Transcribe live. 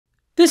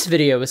This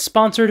video is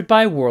sponsored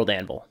by World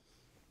Anvil.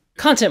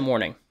 Content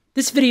warning.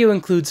 This video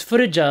includes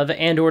footage of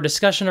and/or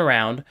discussion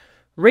around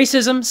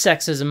racism,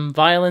 sexism,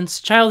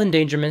 violence, child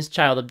endangerment,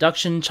 child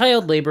abduction,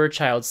 child labor,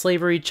 child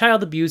slavery,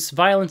 child abuse,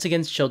 violence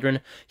against children,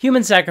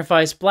 human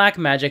sacrifice, black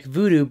magic,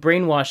 voodoo,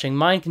 brainwashing,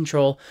 mind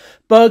control,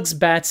 bugs,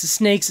 bats,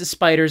 snakes,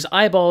 spiders,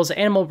 eyeballs,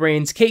 animal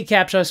brains, Kate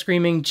Capshaw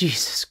screaming,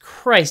 Jesus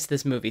Christ,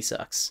 this movie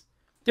sucks.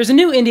 There's a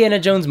new Indiana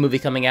Jones movie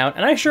coming out,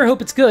 and I sure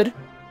hope it's good.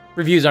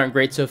 Reviews aren't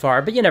great so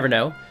far, but you never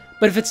know.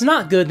 But if it's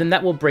not good, then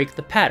that will break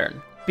the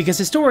pattern. Because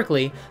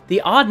historically,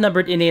 the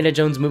odd-numbered Indiana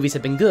Jones movies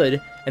have been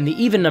good, and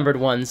the even-numbered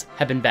ones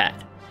have been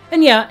bad.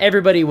 And yeah,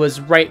 everybody was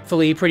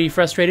rightfully pretty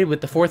frustrated with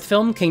the fourth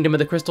film, Kingdom of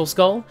the Crystal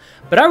Skull,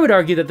 but I would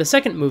argue that the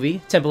second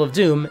movie, Temple of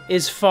Doom,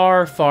 is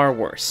far, far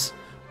worse.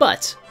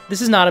 But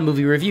this is not a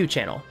movie review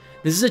channel.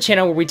 This is a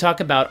channel where we talk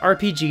about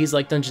RPGs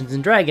like Dungeons &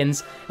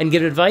 Dragons, and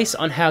give advice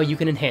on how you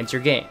can enhance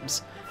your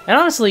games. And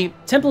honestly,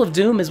 Temple of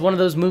Doom is one of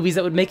those movies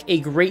that would make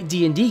a great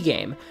D&D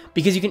game,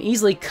 because you can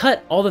easily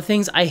cut all the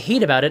things I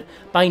hate about it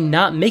by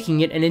not making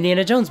it an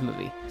Indiana Jones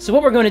movie. So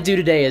what we're going to do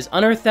today is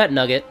unearth that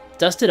nugget,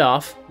 dust it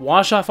off,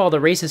 wash off all the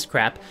racist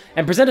crap,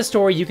 and present a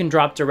story you can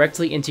drop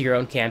directly into your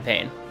own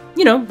campaign.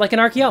 You know, like an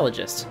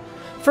archaeologist.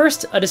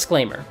 First, a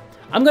disclaimer.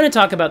 I'm going to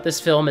talk about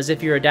this film as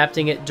if you're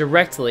adapting it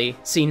directly,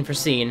 scene for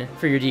scene,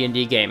 for your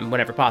D&D game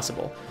whenever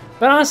possible.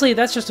 But honestly,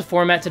 that's just a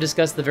format to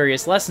discuss the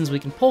various lessons we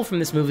can pull from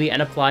this movie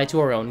and apply to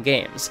our own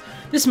games.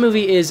 This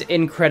movie is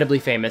incredibly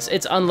famous.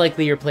 It's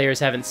unlikely your players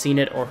haven't seen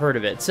it or heard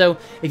of it, so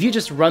if you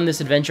just run this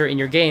adventure in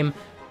your game,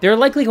 they're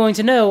likely going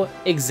to know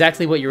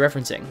exactly what you're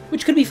referencing,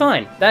 which could be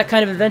fine. That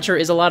kind of adventure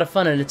is a lot of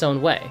fun in its own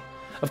way.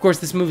 Of course,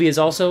 this movie is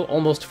also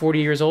almost 40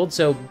 years old,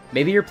 so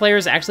maybe your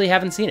players actually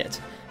haven't seen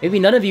it. Maybe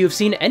none of you have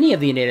seen any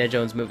of the Indiana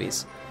Jones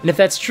movies. And if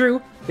that's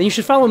true, then you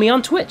should follow me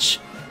on Twitch.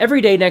 Every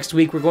day next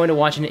week, we're going to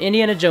watch an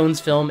Indiana Jones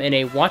film in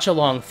a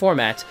watch-along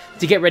format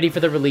to get ready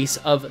for the release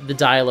of The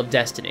Dial of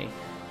Destiny,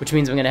 which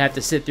means I'm going to have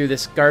to sit through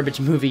this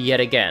garbage movie yet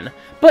again.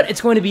 But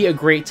it's going to be a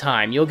great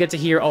time. You'll get to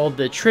hear all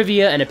the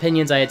trivia and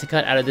opinions I had to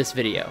cut out of this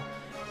video.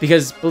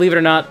 Because, believe it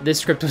or not, this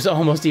script was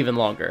almost even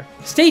longer.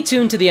 Stay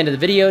tuned to the end of the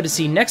video to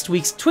see next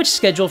week's Twitch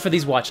schedule for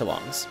these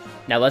watch-alongs.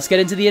 Now let's get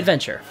into the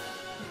adventure.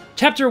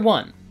 Chapter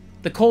 1.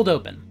 The Cold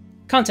Open.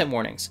 Content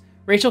warnings.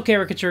 Racial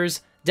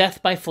caricatures.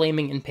 Death by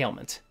flaming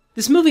impalement.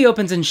 This movie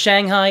opens in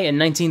Shanghai in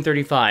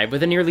 1935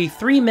 with a nearly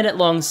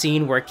 3-minute-long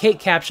scene where Kate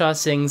Capshaw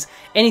sings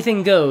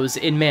Anything Goes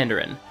in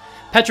Mandarin.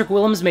 Patrick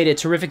Willems made a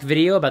terrific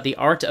video about the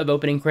art of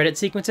opening credit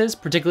sequences,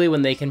 particularly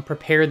when they can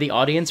prepare the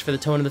audience for the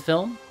tone of the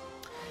film.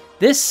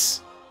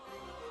 This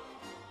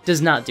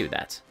does not do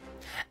that.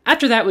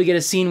 After that, we get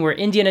a scene where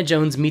Indiana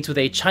Jones meets with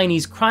a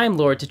Chinese crime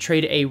lord to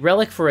trade a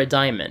relic for a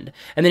diamond,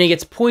 and then he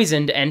gets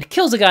poisoned and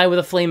kills a guy with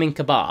a flaming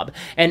kebab,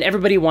 and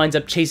everybody winds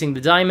up chasing the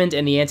diamond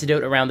and the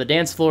antidote around the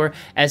dance floor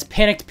as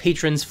panicked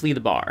patrons flee the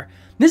bar.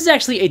 This is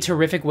actually a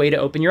terrific way to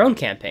open your own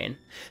campaign.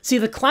 See,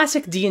 the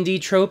classic D&D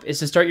trope is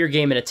to start your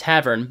game in a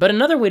tavern, but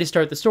another way to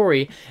start the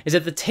story is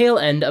at the tail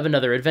end of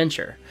another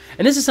adventure.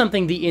 And this is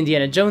something the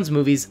Indiana Jones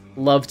movies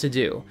love to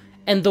do.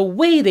 And the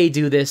way they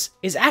do this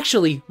is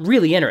actually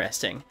really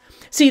interesting.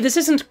 See, this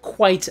isn't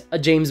quite a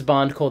James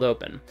Bond cold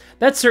open.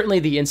 That's certainly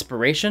the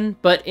inspiration,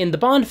 but in the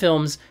Bond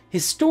films,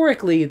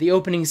 historically, the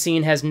opening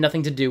scene has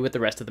nothing to do with the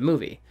rest of the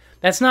movie.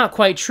 That's not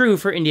quite true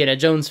for Indiana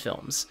Jones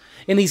films.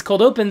 In these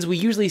cold opens, we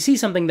usually see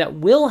something that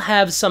will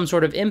have some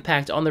sort of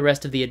impact on the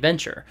rest of the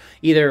adventure,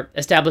 either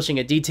establishing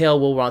a detail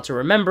we'll want to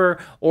remember,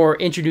 or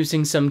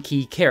introducing some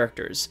key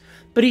characters.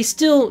 But he's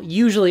still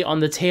usually on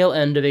the tail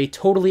end of a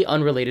totally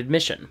unrelated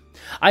mission.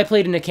 I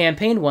played in a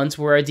campaign once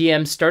where our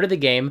DM started the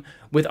game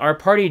with our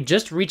party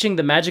just reaching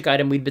the magic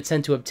item we'd been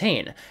sent to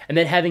obtain, and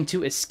then having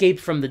to escape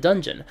from the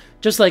dungeon,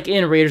 just like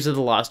in Raiders of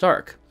the Lost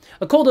Ark.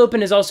 A cold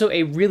open is also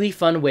a really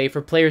fun way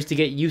for players to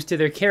get used to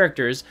their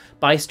characters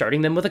by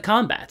starting them with a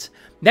combat.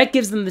 That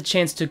gives them the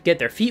chance to get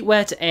their feet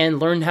wet and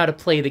learn how to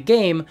play the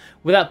game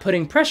without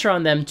putting pressure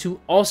on them to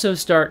also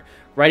start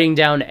writing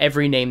down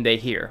every name they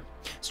hear.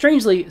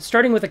 Strangely,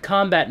 starting with a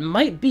combat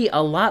might be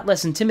a lot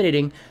less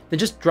intimidating than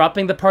just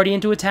dropping the party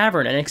into a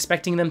tavern and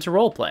expecting them to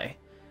roleplay.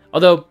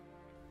 Although,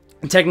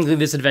 technically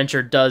this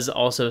adventure does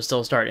also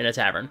still start in a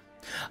tavern.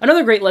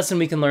 Another great lesson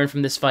we can learn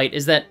from this fight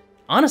is that,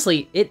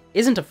 honestly, it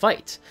isn't a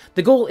fight.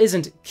 The goal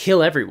isn't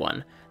kill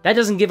everyone. That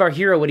doesn't give our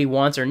hero what he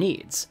wants or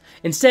needs.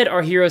 Instead,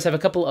 our heroes have a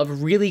couple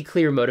of really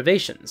clear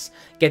motivations.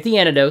 Get the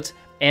antidote,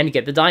 and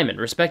get the diamond,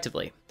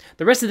 respectively.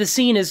 The rest of the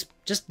scene is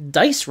just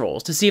dice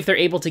rolls to see if they're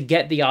able to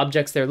get the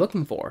objects they're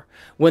looking for.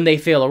 When they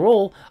fail a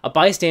roll, a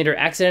bystander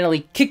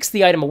accidentally kicks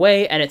the item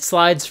away and it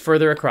slides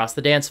further across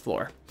the dance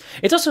floor.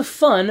 It's also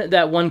fun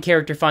that one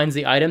character finds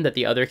the item that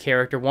the other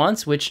character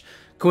wants, which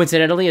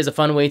coincidentally is a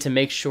fun way to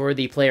make sure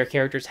the player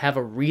characters have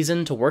a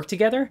reason to work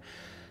together.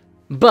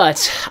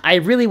 But I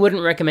really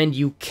wouldn't recommend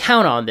you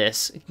count on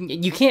this.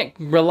 You can't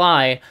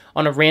rely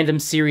on a random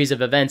series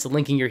of events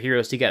linking your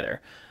heroes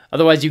together.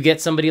 Otherwise, you get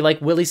somebody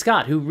like Willie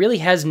Scott, who really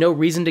has no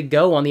reason to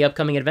go on the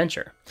upcoming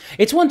adventure.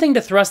 It's one thing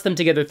to thrust them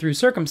together through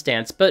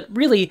circumstance, but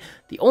really,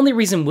 the only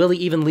reason Willie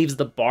even leaves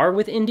the bar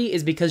with Indy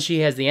is because she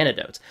has the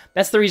antidote.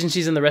 That's the reason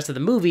she's in the rest of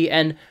the movie,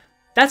 and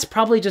that's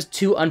probably just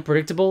too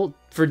unpredictable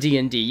for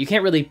D&D. You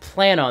can't really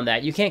plan on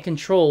that. You can't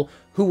control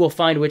who will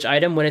find which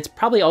item when it's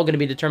probably all going to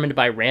be determined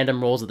by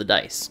random rolls of the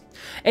dice.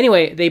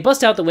 Anyway, they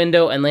bust out the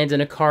window and land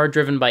in a car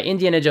driven by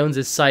Indiana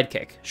Jones's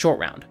sidekick, Short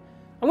Round.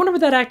 I wonder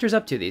what that actor's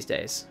up to these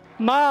days.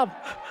 Mom,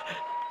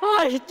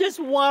 I just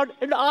won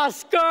an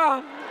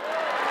Oscar!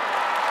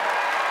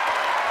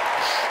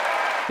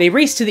 They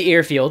race to the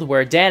airfield,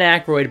 where Dan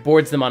Aykroyd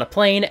boards them on a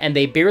plane, and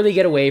they barely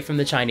get away from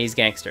the Chinese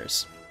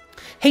gangsters.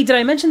 Hey, did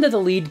I mention that the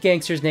lead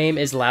gangster's name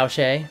is Lao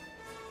She?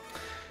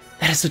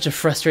 That is such a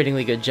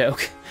frustratingly good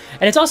joke.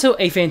 And it's also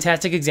a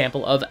fantastic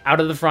example of out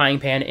of the frying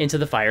pan into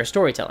the fire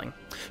storytelling.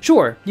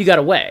 Sure, you got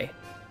away,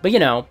 but you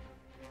know,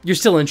 you're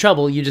still in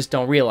trouble, you just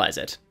don't realize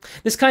it.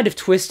 This kind of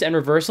twist and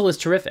reversal is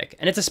terrific,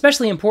 and it's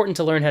especially important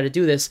to learn how to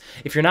do this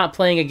if you're not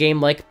playing a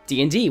game like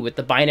D&D with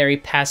the binary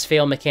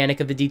pass-fail mechanic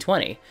of the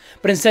D20,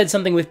 but instead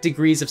something with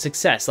degrees of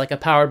success, like a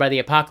Powered by the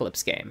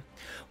Apocalypse game.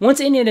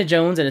 Once Indiana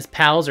Jones and his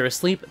pals are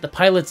asleep, the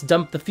pilots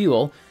dump the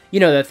fuel, you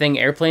know that thing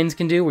airplanes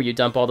can do where you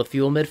dump all the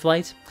fuel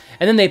mid-flight,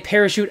 and then they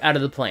parachute out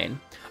of the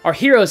plane. Our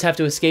heroes have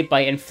to escape by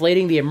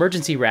inflating the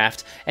emergency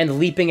raft and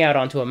leaping out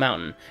onto a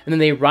mountain, and then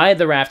they ride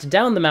the raft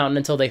down the mountain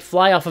until they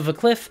fly off of a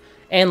cliff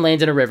and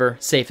land in a river,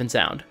 safe and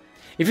sound.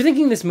 If you're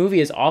thinking this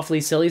movie is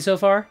awfully silly so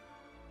far,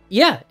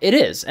 yeah, it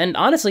is, and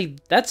honestly,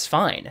 that's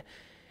fine.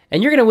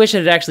 And you're gonna wish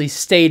it had actually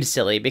stayed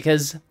silly,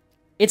 because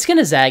it's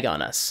gonna zag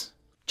on us.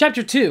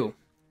 Chapter 2,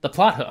 The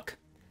Plot Hook.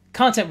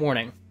 Content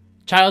warning,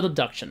 child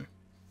abduction.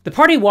 The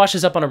party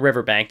washes up on a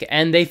riverbank,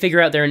 and they figure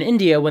out they're in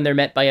India when they're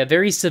met by a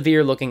very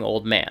severe-looking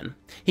old man.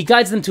 He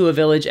guides them to a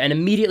village, and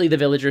immediately the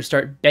villagers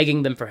start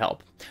begging them for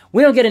help.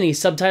 We don't get any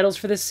subtitles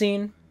for this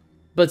scene,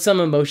 but some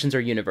emotions are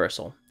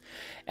universal.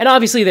 And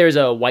obviously there's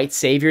a white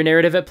savior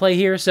narrative at play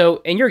here, so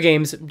in your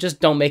games, just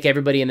don't make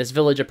everybody in this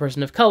village a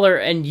person of color,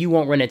 and you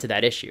won't run into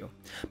that issue.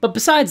 But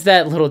besides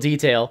that little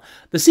detail,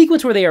 the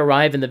sequence where they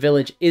arrive in the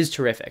village is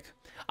terrific.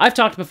 I've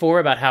talked before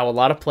about how a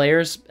lot of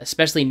players,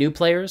 especially new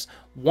players,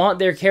 want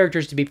their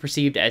characters to be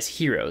perceived as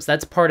heroes.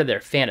 That's part of their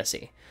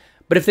fantasy.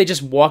 But if they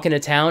just walk into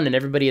town and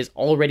everybody is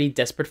already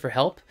desperate for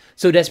help,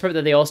 so desperate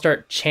that they all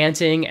start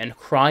chanting and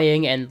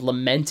crying and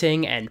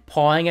lamenting and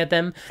pawing at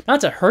them, not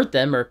to hurt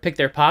them or pick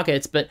their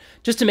pockets, but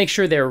just to make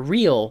sure they're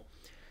real,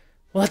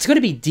 well, it's going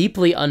to be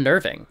deeply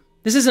unnerving.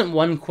 This isn't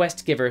one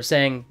quest giver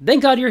saying,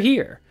 "Thank God you're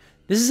here."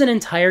 This is an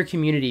entire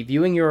community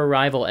viewing your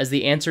arrival as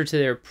the answer to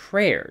their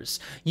prayers.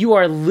 You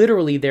are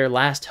literally their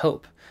last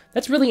hope.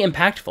 That's really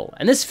impactful,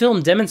 and this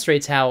film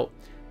demonstrates how,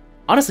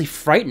 honestly,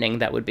 frightening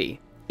that would be.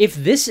 If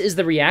this is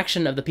the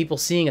reaction of the people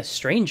seeing a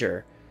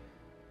stranger,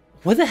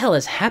 what the hell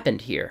has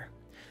happened here?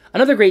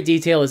 Another great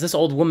detail is this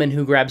old woman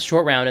who grabs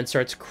Short Round and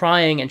starts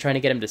crying and trying to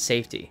get him to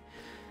safety.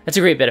 That's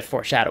a great bit of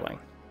foreshadowing.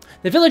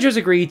 The villagers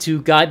agree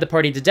to guide the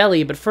party to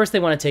Delhi, but first they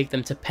want to take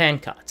them to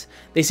Pankot.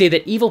 They say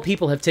that evil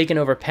people have taken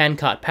over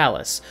Pankot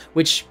Palace,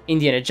 which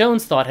Indiana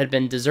Jones thought had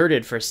been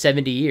deserted for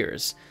 70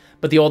 years.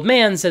 But the old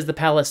man says the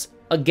palace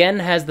again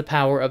has the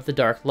power of the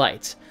dark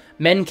light.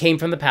 Men came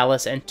from the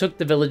palace and took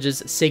the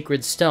village's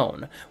sacred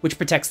stone, which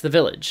protects the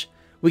village.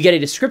 We get a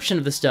description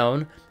of the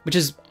stone, which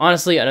is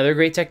honestly another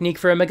great technique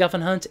for a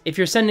MacGuffin hunt. If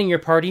you're sending your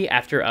party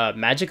after a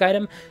magic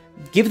item,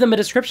 give them a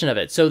description of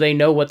it so they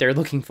know what they're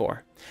looking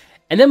for.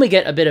 And then we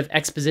get a bit of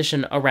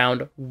exposition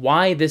around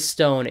why this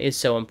stone is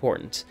so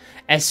important.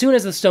 As soon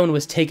as the stone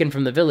was taken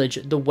from the village,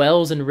 the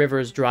wells and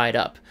rivers dried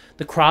up.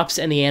 The crops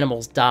and the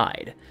animals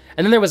died.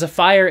 And then there was a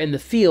fire in the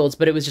fields,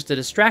 but it was just a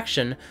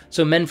distraction,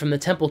 so men from the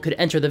temple could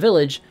enter the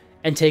village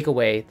and take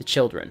away the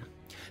children.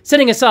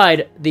 Setting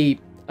aside the,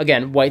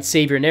 again, white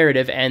savior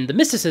narrative and the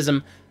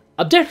mysticism,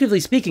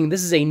 objectively speaking,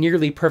 this is a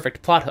nearly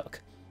perfect plot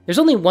hook. There's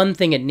only one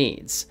thing it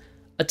needs: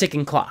 a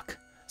ticking clock.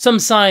 Some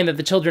sign that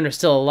the children are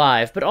still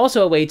alive, but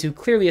also a way to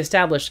clearly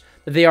establish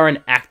that they are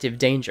in active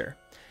danger.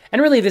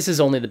 And really, this is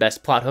only the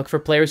best plot hook for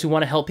players who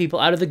want to help people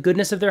out of the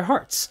goodness of their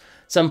hearts.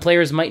 Some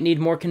players might need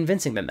more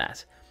convincing than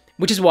that.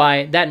 Which is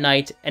why, that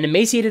night, an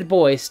emaciated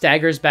boy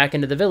staggers back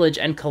into the village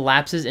and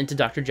collapses into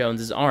Dr.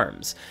 Jones's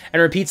arms,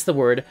 and repeats the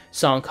word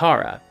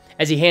Sankara,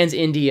 as he hands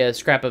Indy a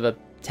scrap of a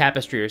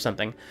tapestry or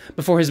something,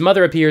 before his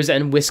mother appears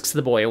and whisks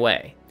the boy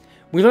away.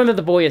 We learn that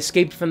the boy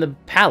escaped from the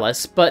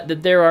palace, but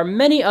that there are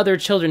many other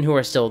children who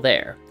are still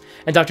there.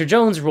 And Dr.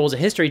 Jones rolls a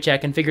history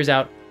check and figures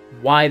out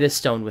why this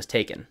stone was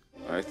taken.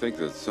 I think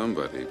that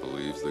somebody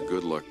believes the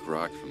good luck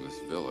rock from this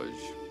village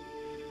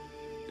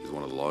is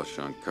one of the lost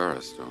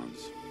Sankara stones.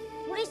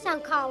 What is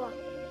Sankara?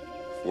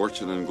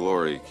 Fortune and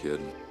glory, kid.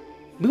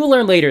 We will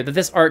learn later that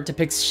this art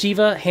depicts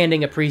Shiva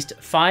handing a priest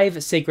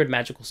 5 sacred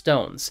magical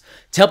stones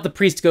to help the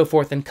priest go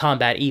forth and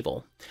combat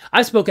evil.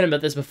 I've spoken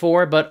about this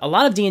before, but a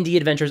lot of D&D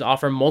adventures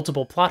offer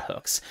multiple plot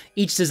hooks,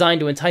 each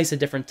designed to entice a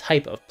different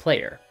type of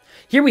player.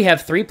 Here we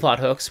have 3 plot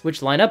hooks,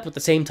 which line up with the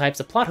same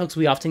types of plot hooks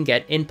we often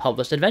get in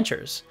published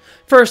adventures.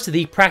 First,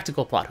 the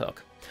practical plot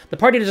hook. The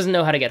party doesn't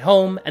know how to get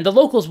home, and the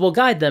locals will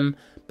guide them,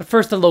 but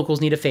first the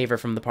locals need a favor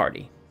from the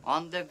party.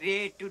 On the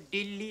way to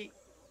Delhi,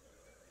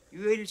 you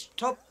will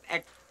stop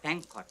at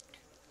Bangkok.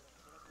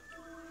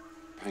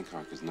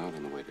 Bangkok is not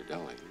on the way to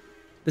Delhi.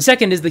 The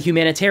second is the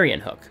humanitarian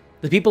hook.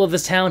 The people of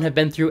this town have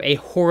been through a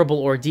horrible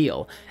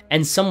ordeal,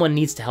 and someone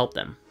needs to help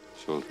them.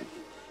 Children.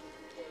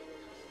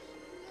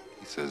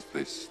 He says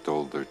they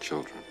stole their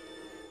children.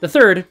 The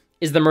third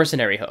is the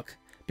mercenary hook,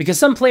 because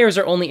some players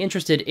are only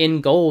interested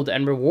in gold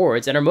and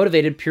rewards and are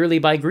motivated purely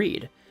by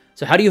greed.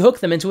 So how do you hook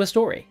them into a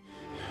story?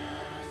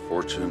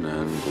 Fortune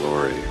and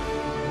glory.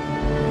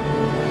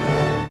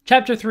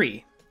 Chapter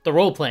 3, The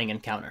Role-Playing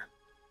Encounter.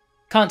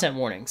 Content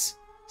warnings: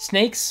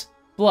 snakes,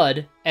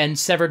 blood, and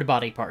severed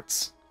body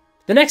parts.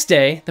 The next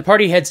day, the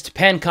party heads to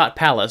Pankot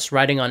Palace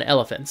riding on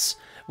elephants.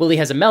 Willie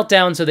has a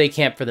meltdown, so they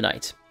camp for the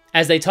night.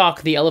 As they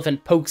talk, the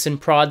elephant pokes and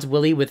prods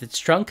Willie with its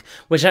trunk,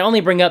 which I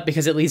only bring up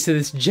because it leads to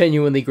this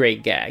genuinely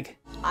great gag.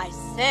 I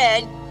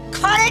said,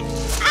 cut it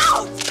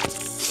out!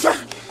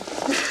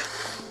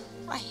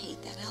 I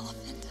hate that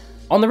elephant.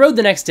 On the road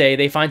the next day,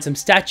 they find some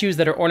statues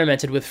that are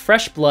ornamented with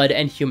fresh blood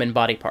and human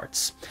body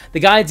parts. The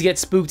guides get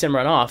spooked and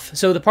run off,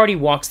 so the party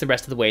walks the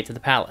rest of the way to the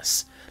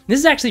palace. This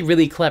is actually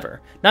really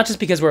clever, not just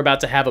because we're about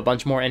to have a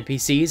bunch more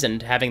NPCs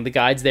and having the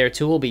guides there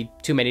too will be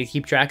too many to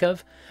keep track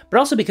of, but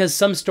also because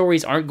some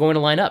stories aren't going to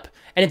line up,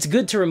 and it's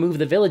good to remove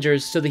the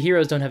villagers so the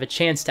heroes don't have a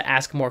chance to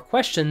ask more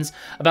questions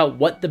about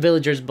what the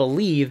villagers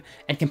believe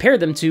and compare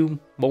them to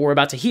what we're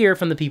about to hear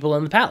from the people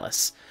in the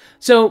palace.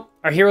 So,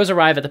 our heroes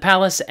arrive at the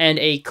palace, and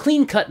a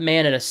clean-cut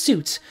man in a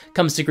suit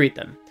comes to greet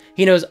them.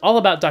 He knows all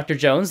about Dr.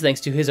 Jones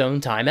thanks to his own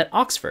time at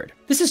Oxford.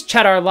 This is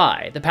Chadar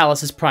Lai, the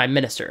palace's prime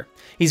minister.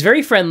 He's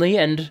very friendly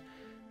and,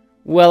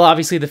 well,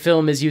 obviously the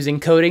film is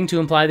using coding to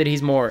imply that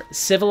he's more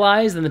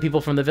civilized than the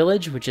people from the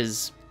village, which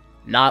is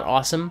not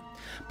awesome.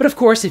 But of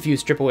course, if you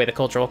strip away the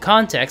cultural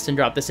context and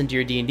drop this into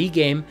your D&D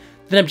game,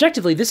 then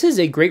objectively this is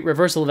a great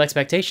reversal of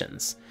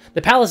expectations.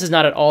 The palace is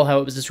not at all how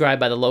it was described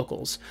by the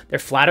locals. They're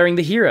flattering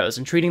the heroes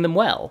and treating them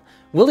well.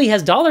 Willie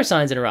has dollar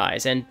signs in her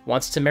eyes and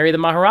wants to marry the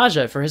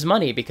Maharaja for his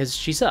money because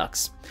she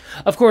sucks.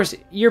 Of course,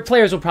 your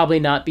players will probably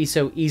not be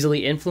so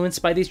easily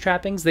influenced by these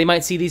trappings. They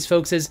might see these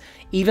folks as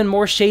even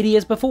more shady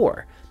as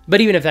before.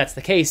 But even if that's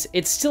the case,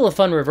 it's still a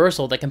fun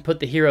reversal that can put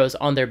the heroes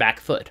on their back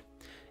foot.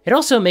 It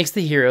also makes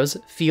the heroes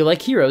feel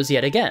like heroes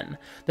yet again.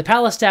 The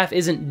palace staff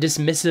isn't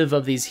dismissive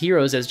of these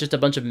heroes as just a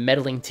bunch of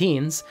meddling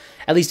teens.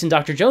 At least in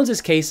Dr. Jones's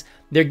case,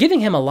 they're giving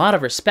him a lot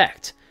of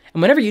respect.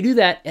 And whenever you do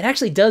that, it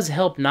actually does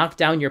help knock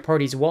down your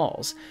party's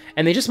walls,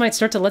 and they just might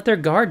start to let their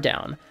guard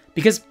down,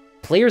 because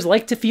players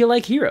like to feel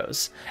like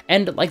heroes,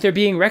 and like they're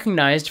being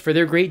recognized for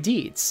their great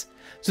deeds.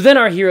 So then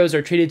our heroes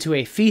are treated to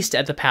a feast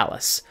at the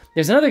palace.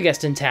 There's another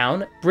guest in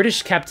town,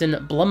 British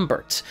Captain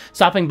Blumbert,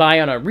 stopping by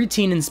on a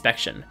routine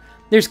inspection.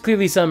 There's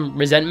clearly some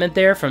resentment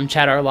there from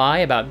Chadar Lai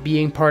about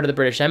being part of the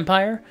British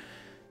Empire.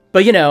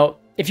 But you know,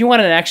 if you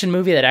want an action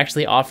movie that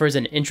actually offers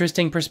an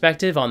interesting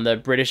perspective on the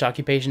British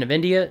occupation of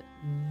India,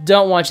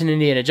 don't watch an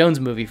Indiana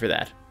Jones movie for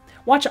that.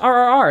 Watch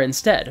RRR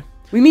instead.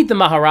 We meet the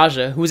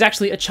Maharaja, who is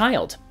actually a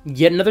child.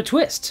 Yet another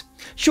twist.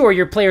 Sure,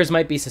 your players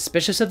might be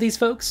suspicious of these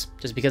folks.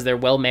 Just because they're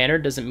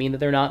well-mannered doesn't mean that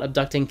they're not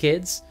abducting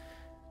kids.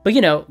 But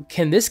you know,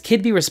 can this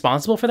kid be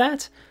responsible for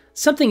that?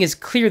 Something is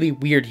clearly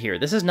weird here.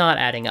 This is not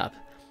adding up.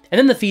 And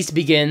then the feast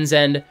begins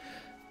and...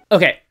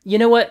 Okay, you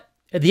know what?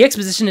 The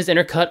exposition is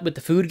intercut with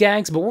the food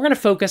gags, but we're going to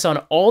focus on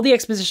all the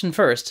exposition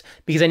first,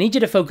 because I need you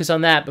to focus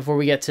on that before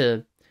we get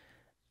to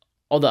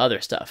all the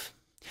other stuff.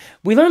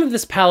 We learn that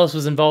this palace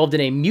was involved in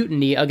a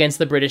mutiny against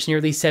the British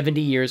nearly 70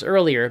 years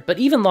earlier, but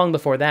even long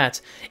before that,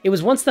 it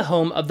was once the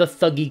home of the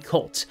Thuggee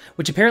cult,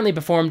 which apparently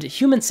performed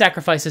human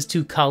sacrifices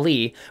to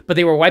Kali, but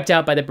they were wiped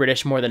out by the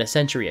British more than a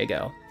century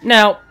ago.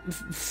 Now,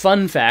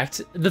 fun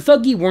fact, the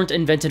Thuggee weren't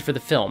invented for the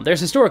film. There's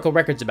historical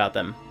records about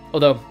them,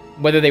 although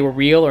whether they were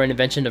real or an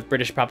invention of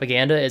British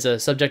propaganda is a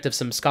subject of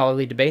some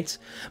scholarly debates.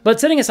 But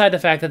setting aside the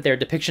fact that their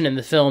depiction in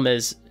the film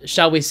is,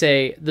 shall we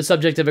say, the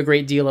subject of a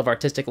great deal of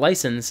artistic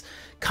license,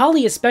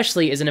 Kali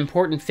especially is an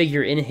important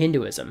figure in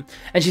Hinduism,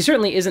 and she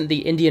certainly isn't the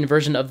Indian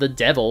version of the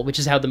devil, which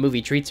is how the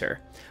movie treats her.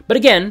 But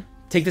again,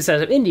 take this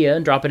out of India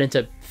and drop it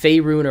into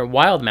Faerun or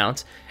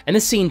Wildemount, and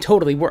this scene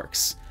totally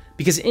works.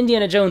 Because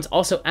Indiana Jones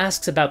also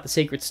asks about the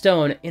Sacred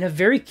Stone in a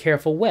very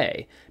careful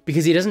way,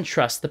 because he doesn't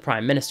trust the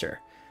Prime Minister.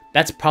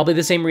 That's probably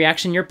the same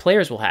reaction your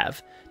players will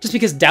have. Just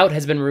because doubt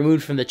has been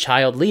removed from the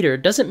child leader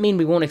doesn't mean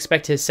we won't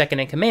expect his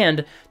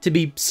second-in-command to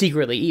be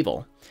secretly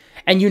evil.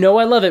 And you know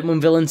I love it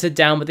when villains sit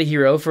down with the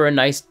hero for a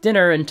nice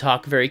dinner and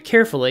talk very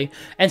carefully,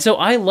 and so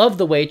I love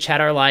the way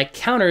Chadar Lai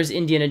counters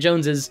Indiana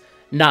Jones's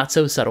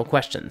not-so-subtle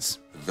questions.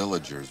 The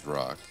villagers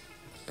rock,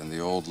 and the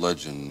old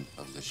legend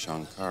of the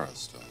Shankara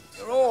stone.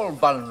 You're all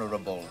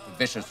vulnerable to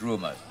vicious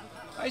rumors.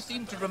 I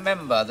seem to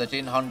remember that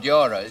in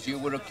Honduras you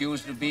were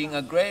accused of being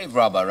a grave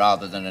robber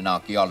rather than an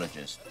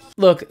archaeologist.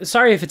 Look,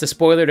 sorry if it's a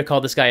spoiler to call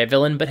this guy a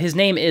villain, but his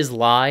name is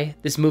Lai.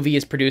 This movie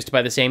is produced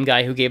by the same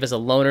guy who gave us a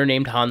loner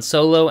named Han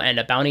Solo and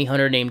a bounty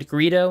hunter named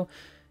Greedo.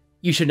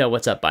 You should know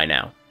what's up by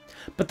now.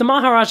 But the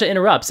Maharaja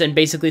interrupts and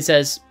basically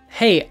says,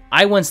 hey,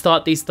 I once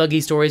thought these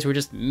thuggy stories were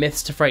just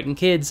myths to frighten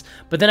kids,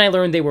 but then I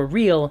learned they were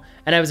real,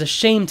 and I was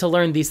ashamed to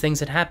learn these things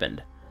had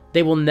happened.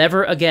 They will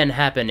never again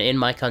happen in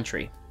my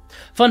country.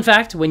 Fun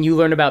fact, when you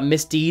learn about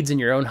misdeeds in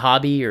your own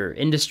hobby or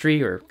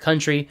industry or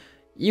country,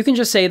 you can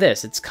just say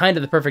this, it's kind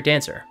of the perfect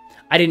answer.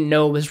 I didn't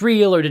know it was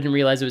real or didn't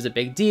realize it was a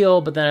big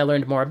deal, but then I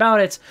learned more about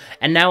it,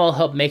 and now I'll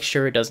help make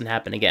sure it doesn't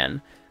happen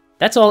again.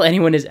 That's all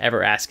anyone is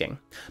ever asking.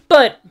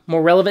 But,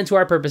 more relevant to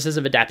our purposes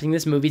of adapting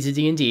this movie to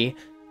D&D,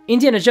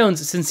 Indiana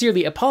Jones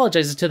sincerely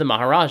apologizes to the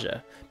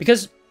Maharaja,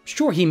 because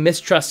sure he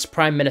mistrusts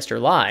Prime Minister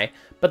Lai,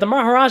 but the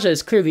Maharaja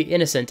is clearly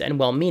innocent and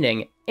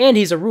well-meaning, and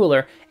he's a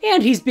ruler,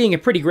 and he's being a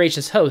pretty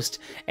gracious host,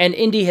 and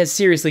Indy has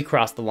seriously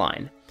crossed the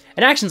line.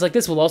 And actions like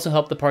this will also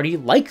help the party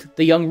like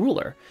the young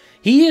ruler.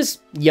 He is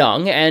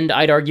young, and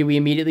I'd argue we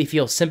immediately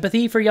feel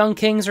sympathy for young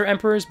kings or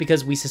emperors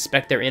because we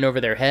suspect they're in over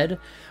their head,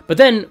 but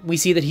then we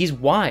see that he's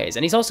wise,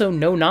 and he's also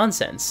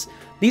no-nonsense.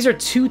 These are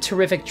two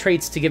terrific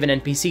traits to give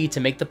an NPC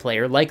to make the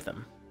player like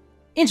them.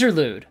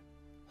 Interlude.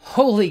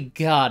 Holy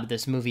God,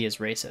 this movie is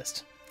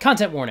racist.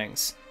 Content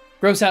warnings.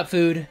 Gross out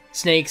food,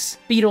 snakes,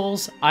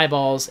 beetles,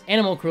 eyeballs,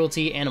 animal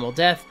cruelty, animal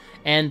death,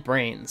 and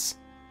brains.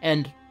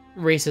 And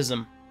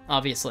racism,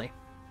 obviously.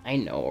 I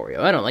know,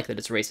 Oreo, I don't like that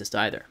it's racist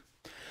either.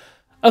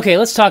 Okay,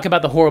 let's talk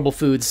about the horrible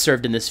foods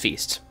served in this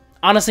feast.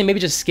 Honestly, maybe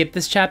just skip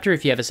this chapter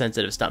if you have a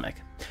sensitive stomach.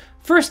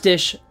 First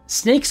dish,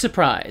 snake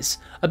surprise.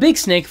 A big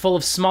snake full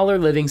of smaller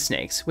living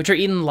snakes, which are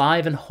eaten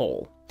live and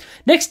whole.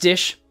 Next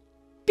dish,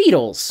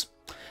 beetles.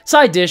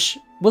 Side dish,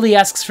 Willie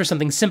asks for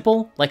something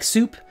simple, like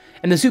soup,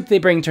 and the soup they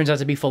bring turns out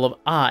to be full of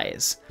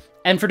eyes.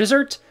 And for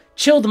dessert,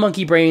 chilled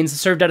monkey brains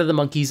served out of the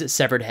monkey's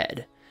severed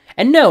head.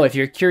 And no, if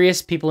you're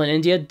curious, people in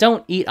India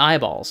don't eat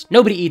eyeballs.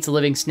 Nobody eats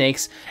living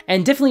snakes,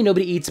 and definitely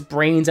nobody eats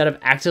brains out of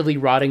actively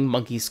rotting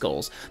monkey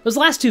skulls. Those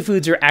last two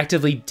foods are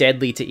actively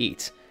deadly to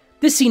eat.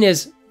 This scene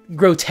is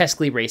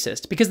grotesquely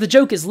racist, because the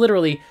joke is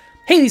literally,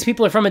 hey, these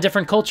people are from a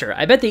different culture.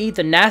 I bet they eat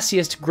the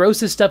nastiest,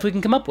 grossest stuff we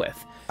can come up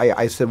with.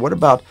 I said, what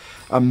about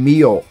a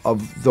meal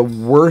of the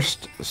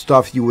worst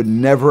stuff you would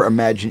never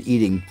imagine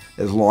eating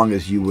as long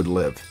as you would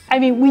live? I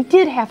mean, we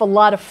did have a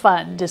lot of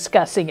fun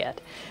discussing it,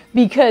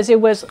 because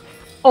it was,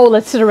 oh,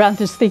 let's sit around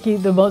just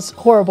thinking the most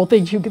horrible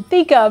things you could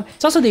think of.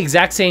 It's also the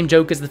exact same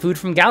joke as the food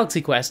from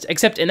Galaxy Quest,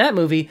 except in that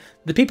movie,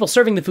 the people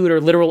serving the food are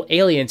literal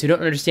aliens who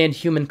don't understand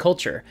human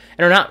culture,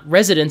 and are not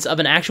residents of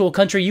an actual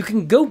country you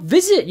can go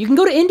visit. You can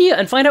go to India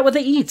and find out what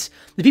they eat.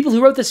 The people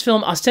who wrote this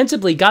film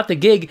ostensibly got the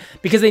gig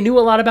because they knew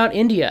a lot about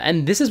India,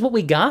 and this is what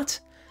we got?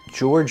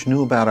 George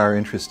knew about our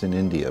interest in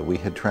India. We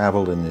had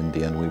traveled in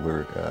India, and we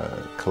were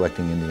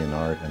collecting Indian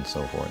art and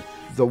so forth.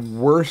 The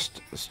worst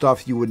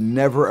stuff you would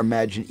never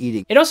imagine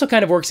eating. It also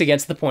kind of works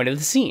against the point of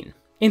the scene.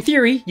 In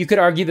theory, you could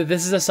argue that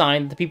this is a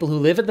sign that the people who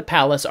live at the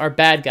palace are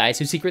bad guys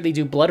who secretly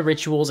do blood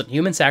rituals and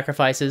human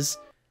sacrifices.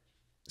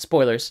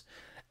 Spoilers.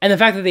 And the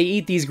fact that they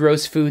eat these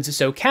gross foods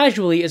so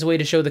casually is a way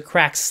to show the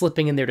cracks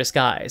slipping in their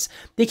disguise.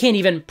 They can't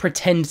even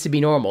pretend to be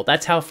normal.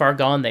 That's how far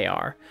gone they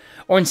are.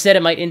 Or instead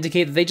it might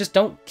indicate that they just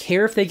don't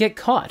care if they get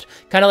caught.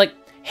 Kind of like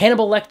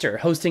Hannibal Lecter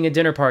hosting a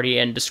dinner party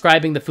and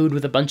describing the food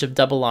with a bunch of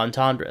double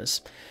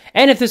entendres.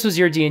 And if this was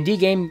your D&D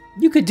game,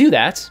 you could do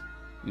that.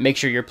 Make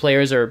sure your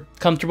players are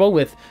comfortable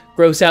with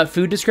gross out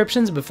food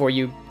descriptions before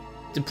you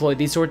deploy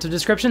these sorts of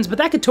descriptions, but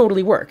that could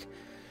totally work.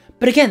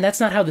 But again, that's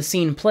not how the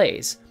scene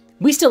plays.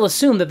 We still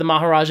assume that the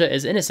Maharaja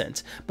is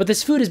innocent, but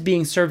this food is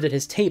being served at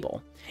his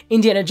table.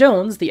 Indiana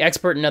Jones, the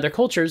expert in other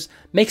cultures,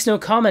 makes no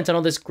comment on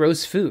all this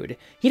gross food.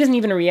 He doesn't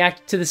even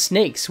react to the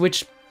snakes,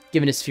 which,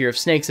 given his fear of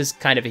snakes, is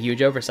kind of a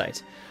huge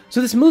oversight.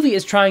 So this movie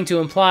is trying to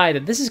imply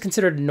that this is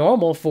considered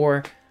normal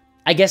for,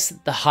 I guess,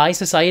 the high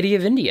society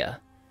of India.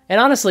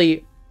 And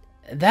honestly,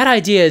 that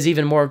idea is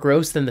even more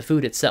gross than the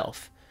food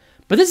itself.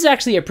 But this is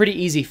actually a pretty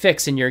easy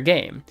fix in your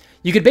game.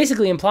 You could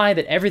basically imply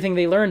that everything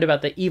they learned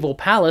about the evil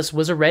palace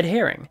was a red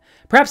herring.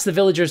 Perhaps the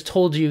villagers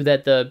told you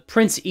that the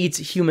prince eats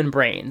human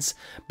brains,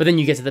 but then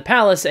you get to the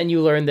palace and you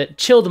learn that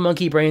chilled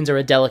monkey brains are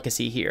a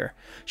delicacy here.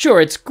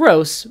 Sure, it's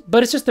gross,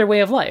 but it's just their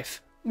way of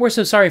life. We're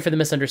so sorry for the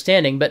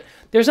misunderstanding, but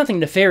there's nothing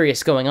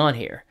nefarious going on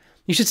here.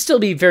 You should still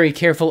be very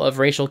careful of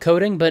racial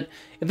coding, but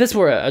if this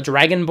were a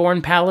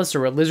dragonborn palace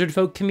or a lizard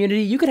folk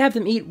community, you could have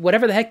them eat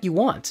whatever the heck you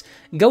want.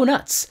 Go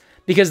nuts.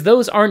 Because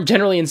those aren't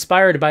generally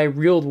inspired by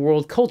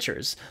real-world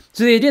cultures.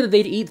 So the idea that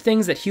they'd eat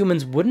things that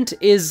humans wouldn't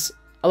is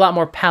a lot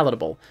more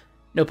palatable.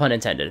 No pun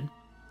intended.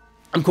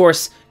 Of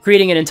course,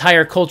 creating an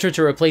entire culture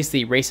to replace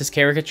the racist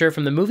caricature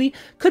from the movie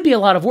could be a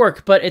lot of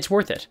work, but it's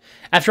worth it.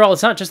 After all,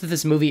 it's not just that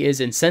this movie is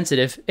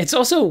insensitive, it's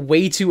also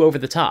way too over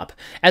the top.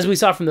 As we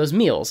saw from those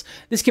meals,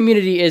 this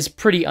community is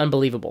pretty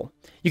unbelievable.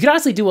 You could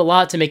honestly do a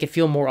lot to make it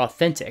feel more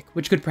authentic,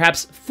 which could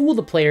perhaps fool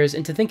the players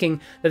into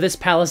thinking that this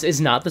palace is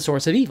not the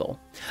source of evil.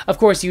 Of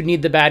course, you'd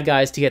need the bad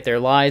guys to get their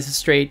lies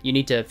straight, you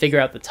need to figure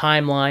out the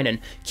timeline and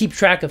keep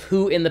track of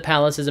who in the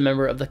palace is a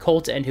member of the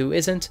cult and who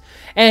isn't,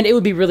 and it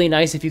would be really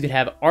nice if you could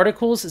have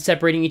articles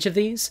separating each of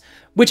these,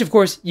 which of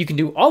course you can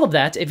do all of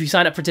that if you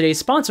sign up for today's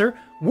sponsor,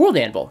 World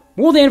Anvil.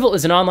 World Anvil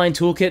is an online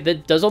toolkit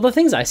that does all the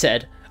things I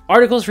said.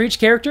 Articles for each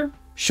character?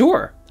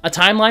 Sure. A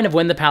timeline of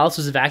when the palace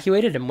was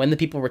evacuated and when the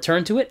people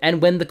returned to it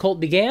and when the cult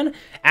began?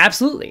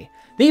 Absolutely.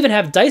 They even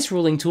have dice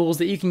ruling tools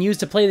that you can use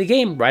to play the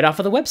game right off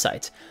of the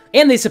website.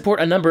 And they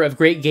support a number of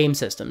great game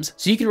systems,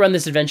 so you can run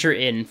this adventure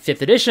in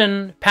 5th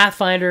edition,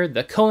 Pathfinder,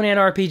 the Conan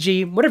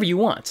RPG, whatever you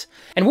want.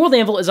 And World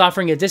Anvil is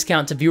offering a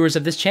discount to viewers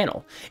of this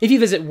channel. If you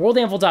visit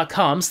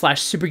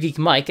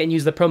worldanvil.com/supergeekmike and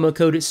use the promo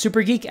code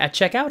SUPERGEEK at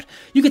checkout,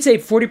 you could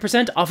save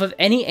 40% off of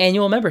any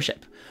annual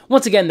membership.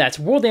 Once again, that's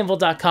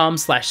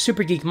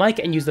worldanvil.com/supergeekmike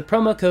and use the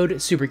promo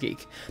code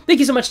SUPERGEEK. Thank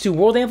you so much to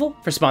World Anvil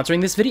for sponsoring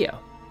this video.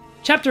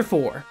 Chapter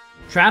 4.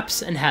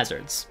 Traps and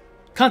Hazards.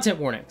 Content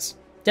warnings.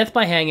 Death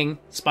by hanging,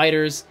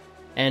 spiders,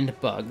 and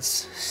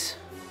bugs.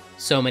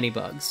 So many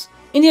bugs.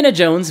 Indiana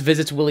Jones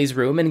visits Willie's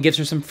room and gives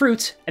her some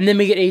fruit, and then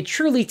we get a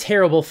truly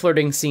terrible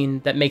flirting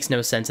scene that makes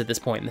no sense at this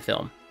point in the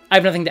film. I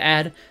have nothing to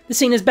add. The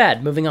scene is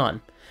bad. Moving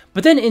on.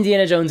 But then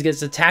Indiana Jones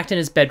gets attacked in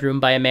his bedroom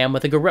by a man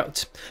with a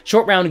garrote.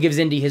 Short Round gives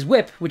Indy his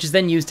whip, which is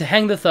then used to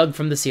hang the thug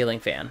from the ceiling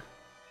fan.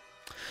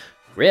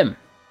 Grim.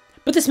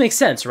 But this makes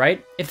sense,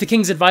 right? If the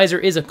king's advisor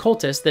is a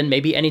cultist, then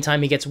maybe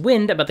anytime he gets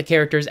wind about the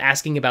characters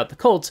asking about the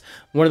cult,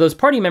 one of those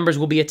party members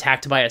will be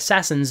attacked by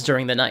assassins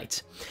during the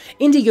night.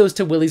 Indy goes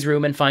to Willie's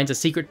room and finds a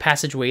secret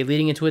passageway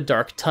leading into a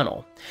dark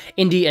tunnel.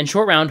 Indy and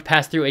Short Round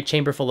pass through a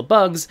chamber full of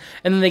bugs,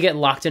 and then they get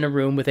locked in a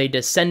room with a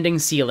descending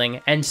ceiling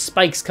and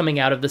spikes coming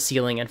out of the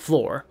ceiling and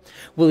floor.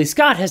 Willie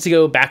Scott has to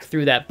go back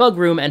through that bug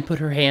room and put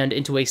her hand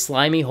into a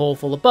slimy hole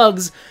full of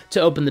bugs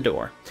to open the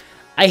door.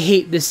 I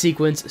hate this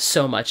sequence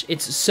so much,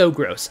 it's so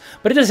gross,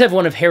 but it does have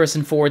one of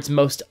Harrison Ford's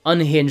most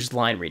unhinged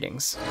line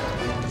readings.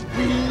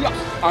 We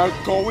are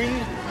going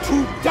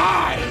to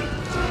die!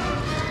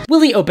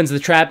 Willie opens the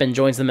trap and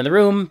joins them in the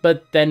room,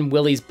 but then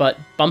Willie's butt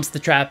bumps the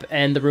trap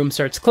and the room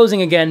starts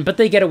closing again, but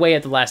they get away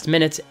at the last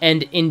minute,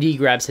 and Indy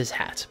grabs his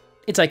hat.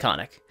 It's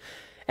iconic.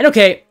 And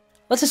okay,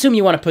 let's assume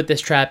you want to put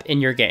this trap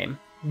in your game.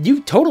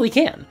 You totally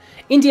can.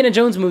 Indiana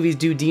Jones movies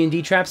do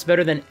D&D traps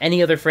better than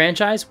any other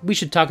franchise. We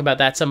should talk about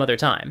that some other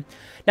time.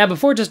 Now,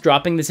 before just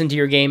dropping this into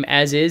your game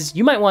as is,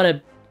 you might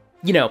want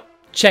to,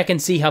 check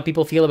and see how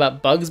people feel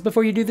about bugs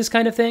before you do this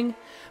kind of thing.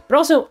 But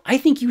also, I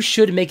think you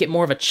should make it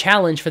more of a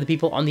challenge for the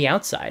people on the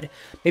outside.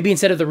 Maybe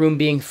instead of the room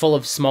being full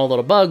of small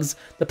little bugs,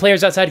 the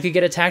players outside could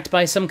get attacked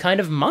by some kind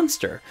of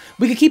monster.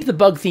 We could keep the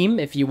bug theme,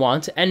 if you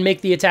want, and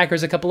make the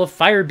attackers a couple of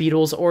fire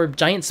beetles or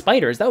giant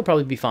spiders. That would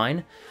probably be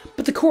fine.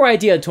 But the core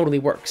idea totally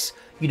works.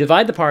 You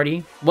divide the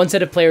party, one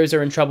set of players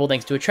are in trouble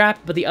thanks to a trap,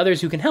 but the others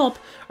who can help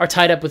are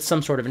tied up with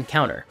some sort of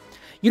encounter.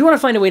 You'd want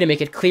to find a way to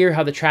make it clear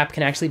how the trap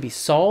can actually be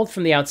solved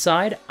from the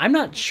outside. I'm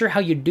not sure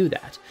how you'd do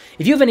that.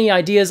 If you have any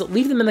ideas,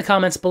 leave them in the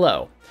comments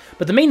below.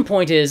 But the main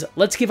point is,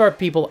 let's give our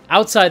people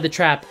outside the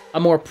trap a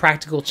more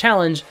practical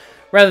challenge,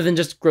 rather than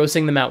just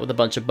grossing them out with a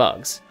bunch of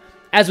bugs.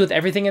 As with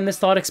everything in this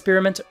thought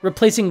experiment,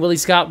 replacing Willie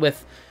Scott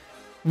with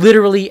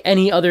literally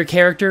any other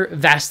character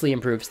vastly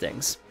improves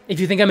things. If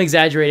you think I'm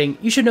exaggerating,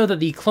 you should know that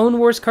the Clone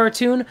Wars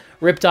cartoon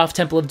ripped off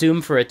Temple of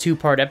Doom for a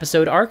 2-part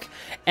episode arc,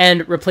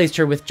 and replaced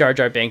her with Jar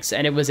Jar Binks,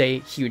 and it was a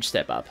huge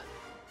step up.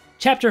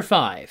 Chapter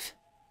 5.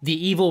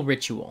 The Evil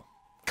Ritual.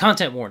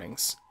 Content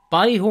warnings.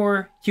 Body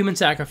horror, human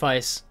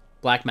sacrifice,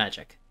 black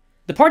magic.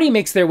 The party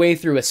makes their way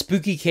through a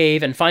spooky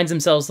cave and finds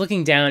themselves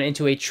looking down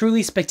into a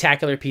truly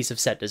spectacular piece of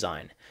set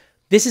design.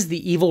 This is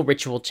the Evil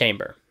Ritual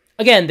Chamber.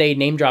 Again, they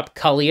name drop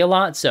Kali a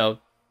lot, so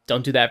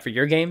don't do that for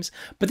your games,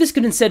 but this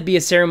could instead be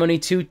a ceremony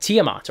to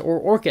Tiamat, or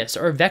Orcus,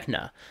 or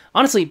Vecna.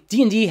 Honestly,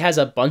 D&D has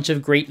a bunch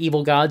of great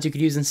evil gods you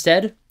could use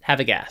instead. Have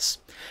a gas.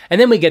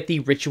 And then we get the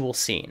ritual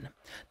scene.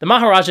 The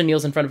Maharaja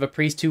kneels in front of a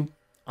priest who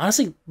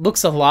honestly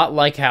looks a lot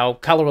like how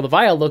Kalorel the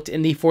Vile looked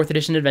in the 4th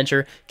edition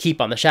adventure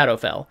Keep on the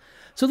Shadowfell.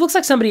 So it looks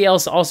like somebody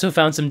else also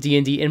found some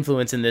D&D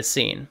influence in this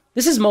scene.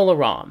 This is Mola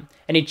Ram,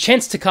 and he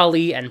chants to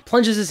Kali and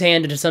plunges his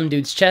hand into some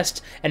dude's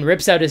chest and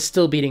rips out his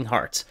still beating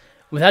heart,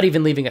 without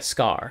even leaving a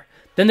scar.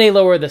 Then they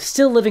lower the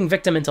still-living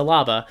victim into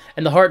lava,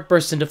 and the heart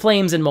bursts into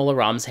flames in Mola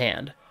Ram's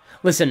hand.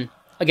 Listen,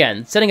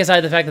 again, setting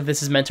aside the fact that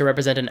this is meant to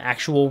represent an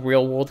actual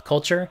real-world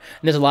culture, and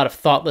there's a lot of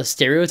thoughtless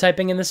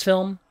stereotyping in this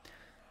film,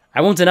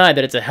 I won't deny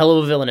that it's a hell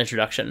of a villain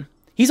introduction.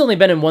 He's only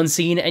been in one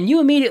scene, and you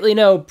immediately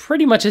know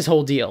pretty much his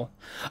whole deal.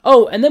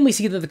 Oh, and then we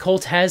see that the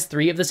cult has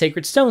 3 of the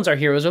sacred stones our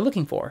heroes are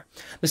looking for.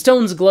 The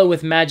stones glow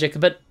with magic,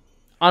 but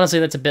honestly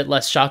that's a bit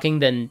less shocking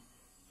than,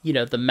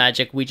 the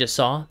magic we just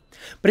saw.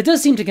 But it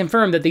does seem to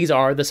confirm that these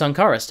are the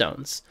Sankara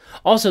stones.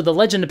 Also, the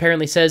legend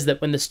apparently says that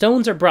when the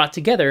stones are brought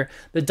together,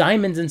 the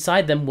diamonds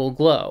inside them will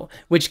glow,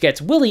 which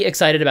gets Willie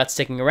excited about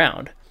sticking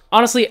around.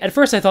 Honestly, at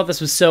first I thought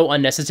this was so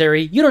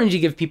unnecessary. You don't need to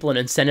give people an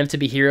incentive to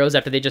be heroes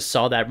after they just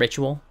saw that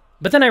ritual.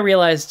 But then I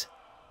realized,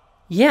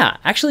 yeah,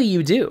 actually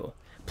you do.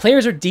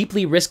 Players are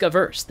deeply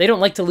risk-averse. They don't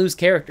like to lose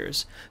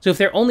characters. So if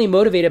they're only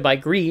motivated by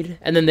greed,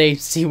 and then they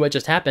see what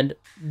just happened,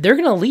 they're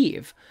gonna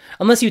leave.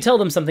 Unless you tell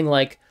them something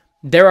like,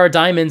 there are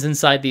diamonds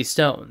inside these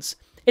stones.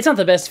 It's not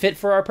the best fit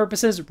for our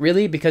purposes,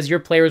 really, because your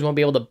players won't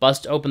be able to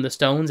bust open the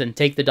stones and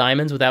take the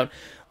diamonds without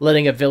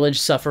letting a village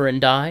suffer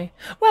and die.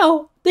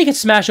 Well, they could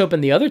smash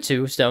open the other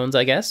 2 stones,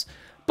 I guess.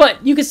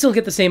 But you can still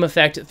get the same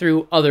effect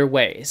through other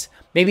ways.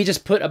 Maybe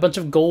just put a bunch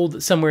of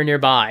gold somewhere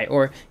nearby,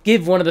 or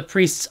give one of the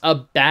priests a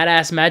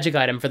badass magic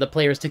item for the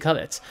players to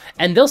covet,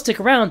 and they'll stick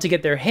around to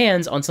get their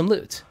hands on some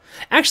loot.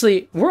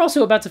 Actually, we're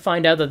also about to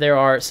find out that there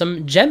are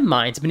some gem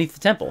mines beneath the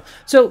temple,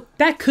 so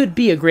that could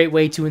be a great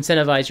way to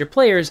incentivize your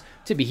players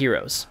to be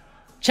heroes.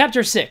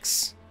 Chapter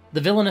 6.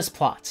 The Villainous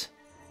Plot.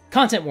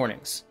 Content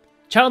warnings.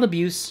 Child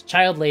abuse,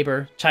 child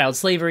labor, child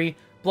slavery,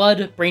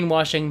 blood,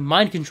 brainwashing,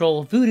 mind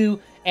control, voodoo,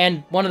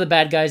 and one of the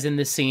bad guys in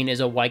this scene is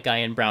a white guy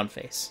in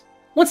brownface.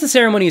 Once the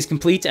ceremony is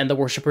complete and the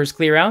worshippers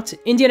clear out,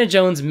 Indiana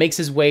Jones makes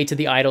his way to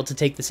the idol to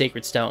take the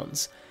sacred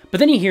stones. But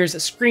then he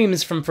hears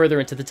screams from further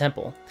into the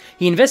temple.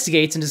 He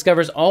investigates and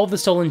discovers all of the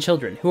stolen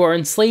children, who are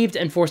enslaved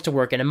and forced to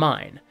work in a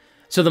mine.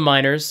 So the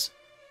miners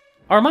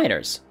are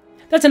miners.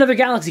 That's another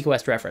Galaxy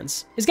Quest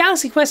reference. Is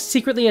Galaxy Quest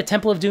secretly a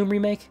Temple of Doom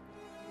remake?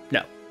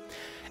 No.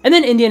 And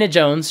then Indiana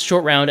Jones,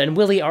 Short Round, and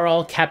Willie are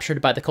all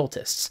captured by the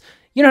cultists.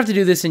 You don't have to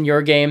do this in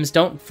your games,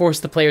 don't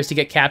force the players to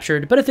get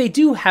captured, but if they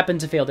do happen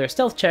to fail their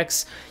stealth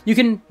checks, you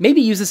can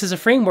maybe use this as a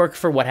framework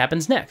for what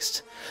happens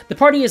next. The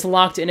party is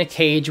locked in a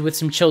cage with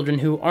some children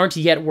who aren't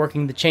yet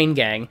working the chain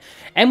gang,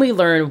 and we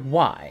learn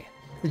why.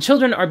 The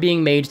children are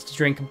being made to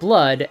drink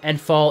blood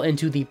and fall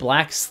into the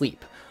black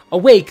sleep.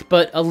 Awake,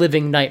 but a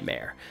living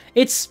nightmare.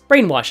 It's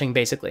brainwashing,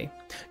 basically.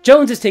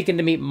 Jones is taken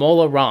to meet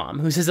Mola Ram,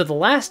 who says that the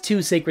last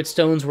 2 sacred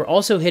stones were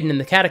also hidden in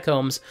the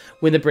catacombs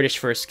when the British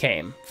first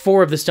came.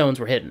 4 of the stones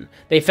were hidden.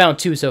 They found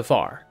 2 so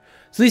far.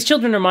 So these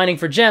children are mining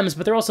for gems,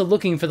 but they're also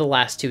looking for the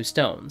last 2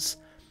 stones.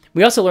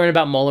 We also learn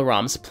about Mola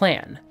Ram's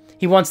plan.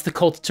 He wants the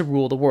cult to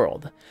rule the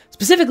world.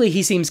 Specifically,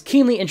 he seems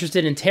keenly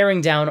interested in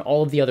tearing down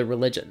all of the other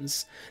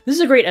religions. This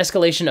is a great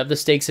escalation of the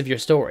stakes of your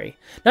story,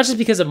 not just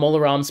because of Mola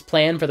Ram's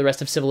plan for the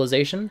rest of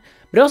civilization,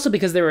 but also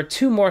because there are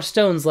 2 more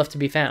stones left to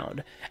be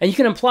found, and you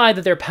can imply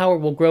that their power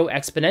will grow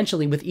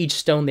exponentially with each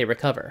stone they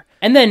recover.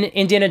 And then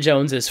Indiana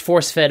Jones is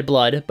force-fed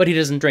blood, but he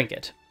doesn't drink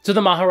it. So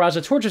the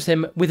Maharaja tortures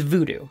him with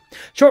voodoo.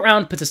 Short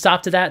Round puts a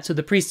stop to that, so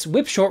the priests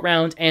whip Short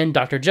Round and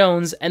Dr.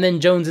 Jones, and then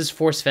Jones is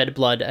force-fed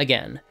blood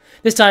again.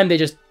 This time they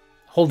just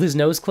hold his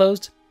nose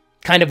closed.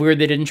 Kind of weird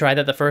they didn't try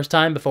that the first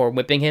time before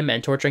whipping him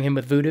and torturing him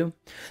with voodoo.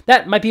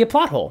 That might be a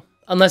plot hole,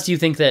 unless you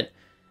think that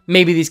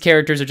maybe these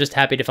characters are just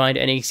happy to find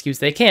any excuse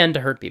they can to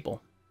hurt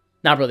people.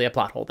 Not really a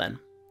plot hole then.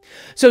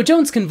 So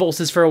Jones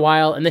convulses for a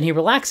while, and then he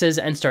relaxes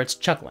and starts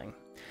chuckling.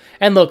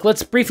 And look,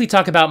 let's briefly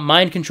talk about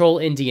mind control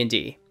in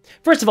D&D.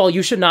 First of all,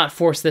 you should not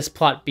force this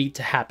plot beat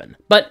to happen.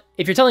 But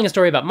if you're telling a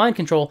story about mind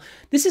control,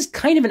 this is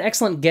kind of an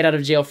excellent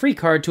get-out-of-jail-free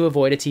card to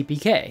avoid a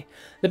TPK.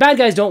 The bad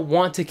guys don't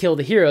want to kill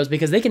the heroes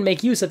because they can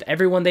make use of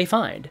everyone they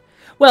find.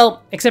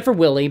 Well, except for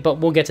Willie, but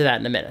we'll get to that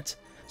in a minute.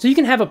 So you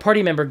can have a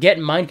party member get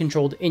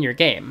mind-controlled in your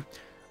game.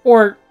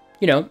 Or,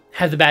 you know,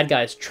 have the bad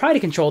guys try to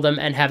control them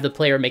and have the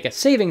player make a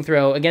saving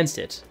throw against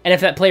it. And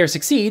if that player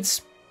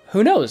succeeds,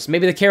 who knows,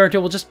 maybe the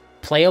character will just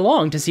play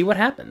along to see what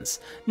happens.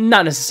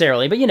 Not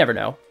necessarily, but you never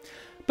know.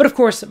 But of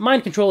course,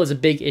 mind control is a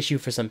big issue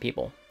for some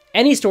people.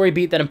 Any story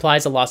beat that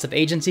implies a loss of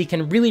agency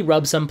can really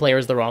rub some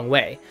players the wrong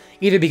way,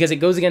 either because it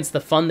goes against the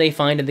fun they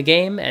find in the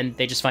game and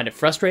they just find it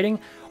frustrating,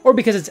 or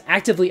because it's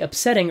actively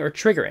upsetting or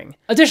triggering.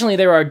 Additionally,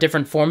 there are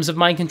different forms of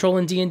mind control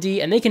in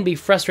D&D, and they can be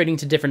frustrating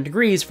to different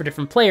degrees for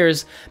different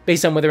players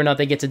based on whether or not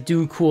they get to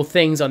do cool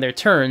things on their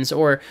turns,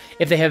 or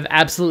if they have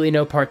absolutely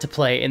no part to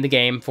play in the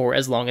game for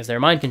as long as they're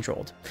mind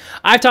controlled.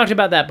 I've talked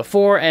about that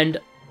before, and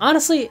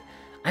honestly,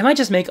 I might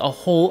just make a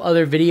whole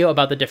other video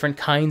about the different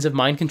kinds of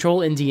mind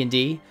control in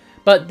D&D,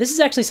 but this is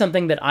actually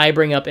something that I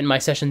bring up in my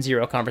Session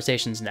 0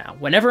 conversations now,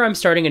 whenever I'm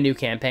starting a new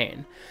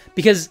campaign,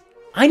 because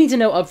I need to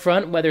know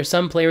upfront whether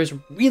some players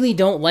really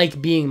don't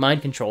like being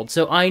mind controlled,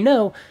 so I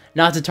know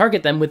not to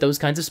target them with those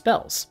kinds of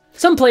spells.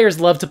 Some players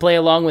love to play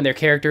along when their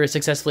character is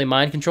successfully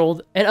mind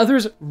controlled, and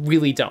others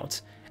really don't.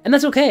 And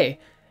that's okay,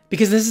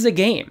 because this is a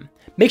game.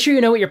 Make sure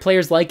you know what your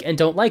players like and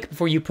don't like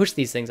before you push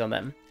these things on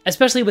them,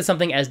 especially with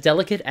something as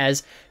delicate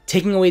as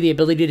taking away the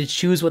ability to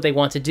choose what they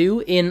want to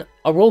do in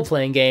a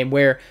role-playing game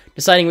where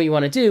deciding what you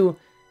want to do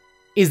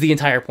is the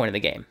entire point of the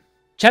game.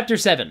 Chapter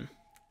 7.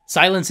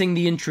 Silencing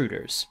the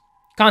Intruders.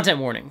 Content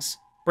warnings.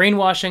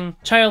 Brainwashing,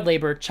 child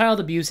labor, child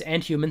abuse,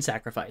 and human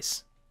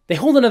sacrifice. They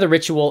hold another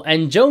ritual,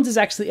 and Jones is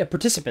actually a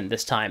participant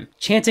this time,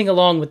 chanting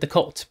along with the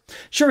cult.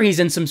 Sure,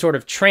 he's in some sort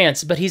of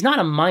trance, but he's not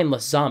a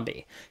mindless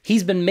zombie.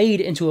 He's been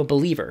made into a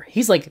believer.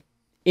 He's, like,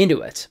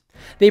 into it.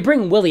 They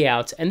bring Willie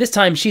out, and this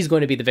time she's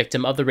going to be the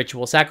victim of the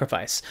ritual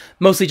sacrifice,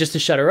 mostly just to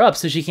shut her up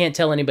so she can't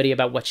tell anybody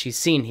about what she's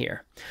seen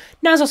here.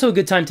 Now's also a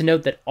good time to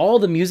note that all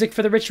the music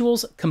for the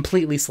rituals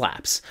completely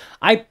slaps.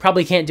 I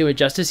probably can't do it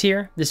justice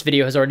here. This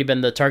video has already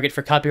been the target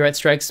for copyright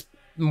strikes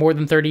more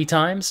than 30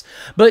 times,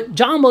 but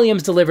John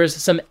Williams delivers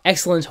some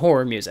excellent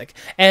horror music,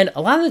 and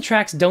a lot of the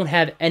tracks don't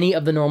have any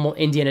of the normal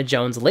Indiana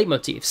Jones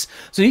leitmotifs,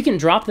 so you can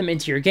drop them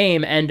into your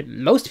game, and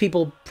most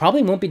people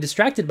probably won't be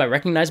distracted by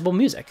recognizable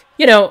music.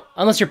 You know,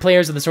 unless your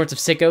players are the sorts of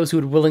sickos who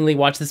would willingly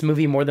watch this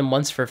movie more than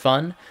once for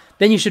fun,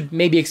 then you should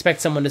maybe expect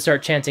someone to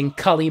start chanting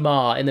Kali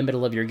Ma in the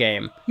middle of your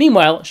game.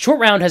 Meanwhile, Short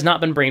Round has not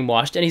been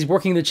brainwashed, and he's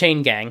working the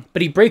chain gang,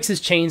 but he breaks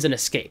his chains and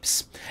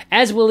escapes.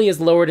 As Willie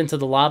is lowered into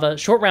the lava,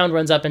 Short Round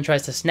runs up and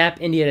tries to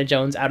snap Indiana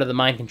Jones out of the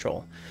mind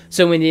control.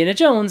 So Indiana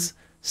Jones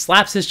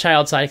slaps his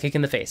child sidekick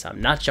in the face. I'm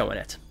not showing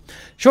it.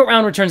 Short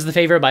Round returns the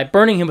favor by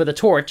burning him with a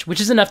torch, which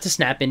is enough to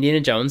snap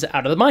Indiana Jones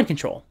out of the mind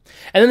control.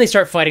 And then they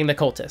start fighting the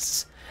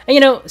cultists. And you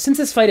know, since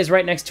this fight is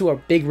right next to a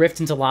big rift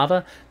into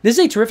lava, this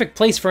is a terrific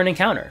place for an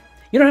encounter.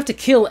 You don't have to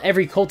kill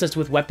every cultist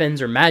with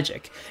weapons or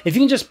magic. If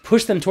you can just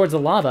push them towards the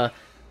lava,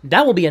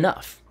 that will be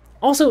enough.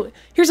 Also,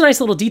 here's a nice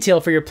little detail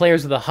for your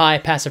players with a high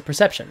passive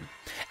perception.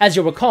 As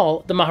you'll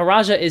recall, the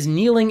Maharaja is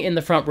kneeling in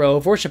the front row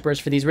of worshippers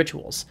for these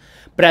rituals.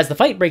 But as the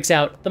fight breaks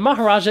out, the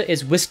Maharaja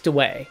is whisked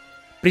away.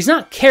 But he's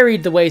not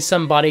carried the way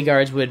some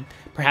bodyguards would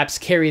perhaps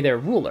carry their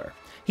ruler.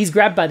 He's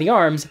grabbed by the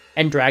arms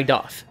and dragged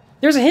off.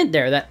 There's a hint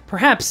there that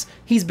perhaps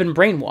he's been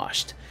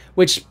brainwashed,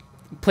 which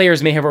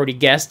players may have already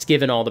guessed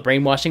given all the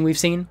brainwashing we've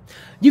seen.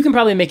 You can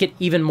probably make it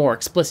even more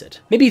explicit.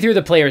 Maybe through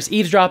the players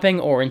eavesdropping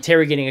or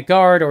interrogating a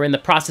guard or in the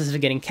process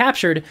of getting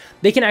captured,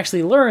 they can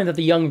actually learn that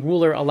the young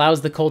ruler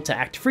allows the cult to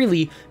act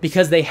freely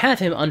because they have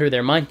him under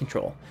their mind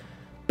control.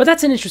 But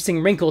that's an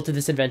interesting wrinkle to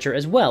this adventure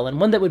as well, and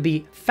one that would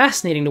be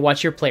fascinating to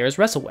watch your players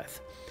wrestle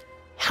with.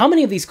 How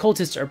many of these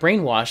cultists are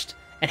brainwashed,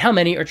 and how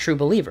many are true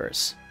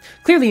believers?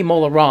 Clearly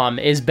Mola Ram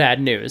is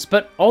bad news,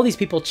 but all these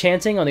people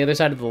chanting on the other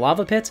side of the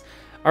lava pit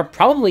are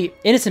probably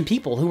innocent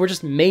people who were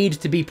just made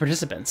to be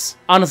participants.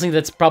 Honestly,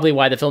 that's probably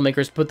why the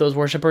filmmakers put those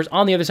worshippers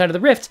on the other side of the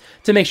rift,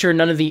 to make sure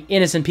none of the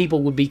innocent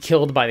people would be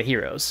killed by the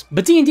heroes.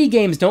 But D&D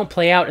games don't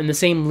play out in the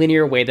same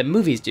linear way that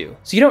movies do,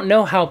 so you don't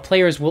know how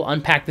players will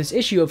unpack this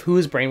issue of who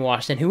is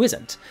brainwashed and who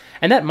isn't.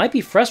 And that might be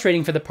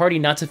frustrating for the party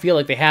not to feel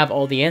like they have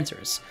all the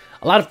answers.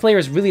 A lot of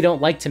players really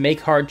don't like to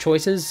make hard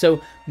choices,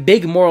 so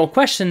big moral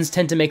questions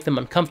tend to make them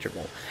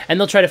uncomfortable, and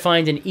they'll try to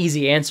find an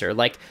easy answer,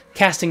 like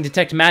casting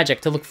Detect Magic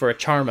to look for a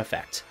charm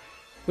effect.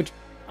 Which,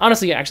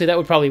 honestly, actually, that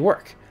would probably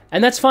work.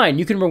 And that's fine,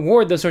 you can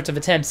reward those sorts of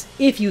attempts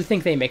if you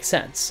think they make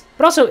sense.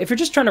 But also, if you're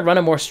just trying to run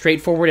a more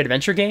straightforward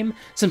adventure game,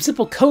 some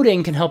simple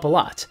coding can help a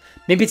lot.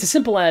 Maybe it's as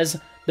simple as,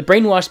 the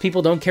brainwashed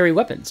people don't carry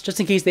weapons, just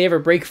in case they ever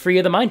break free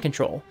of the mind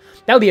control.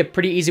 That would be a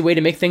pretty easy way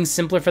to make things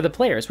simpler for the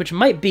players, which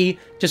might be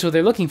just what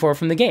they're looking for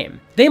from the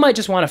game. They might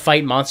just want to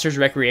fight monsters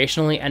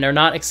recreationally and are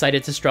not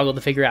excited to struggle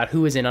to figure out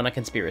who is in on a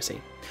conspiracy.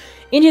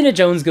 Indiana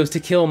Jones goes to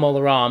kill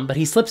Mola Ram, but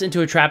he slips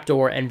into a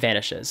trapdoor and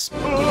vanishes.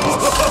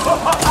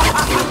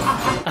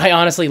 I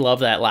honestly love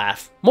that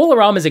laugh. Mola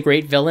Ram is a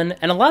great villain,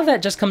 and a lot of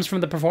that just comes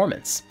from the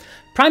performance.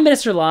 Prime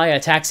Minister Lai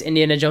attacks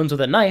Indiana Jones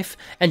with a knife,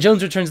 and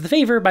Jones returns the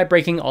favor by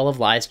breaking all of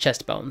Lai's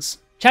chest bones.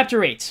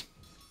 Chapter 8.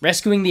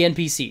 Rescuing the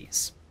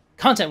NPCs.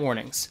 Content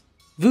warnings.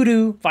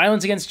 Voodoo,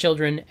 violence against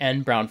children,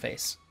 and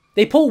brownface.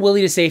 They pull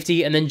Willie to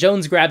safety, and then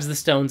Jones grabs the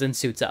stones and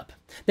suits up.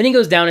 Then he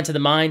goes down into the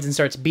mines and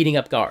starts beating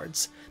up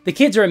guards. The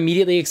kids are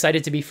immediately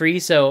excited to be free,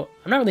 so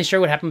I'm not really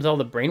sure what happened with all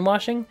the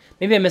brainwashing.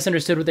 Maybe I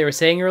misunderstood what they were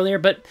saying earlier,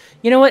 but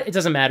you know what? It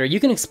doesn't matter. You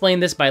can explain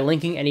this by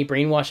linking any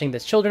brainwashing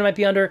that children might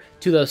be under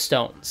to those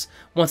stones.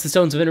 Once the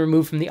stones have been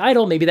removed from the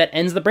idol, maybe that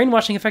ends the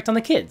brainwashing effect on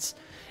the kids.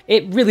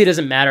 It really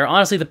doesn't matter.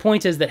 Honestly, the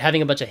point is that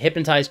having a bunch of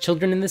hypnotized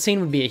children in the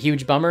scene would be a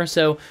huge bummer,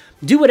 so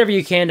do whatever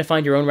you can to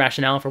find your own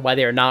rationale for why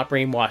they are not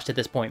brainwashed at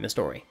this point in the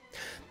story.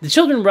 The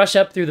children rush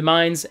up through the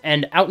mines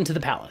and out into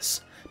the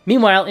palace.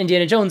 Meanwhile,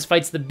 Indiana Jones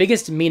fights the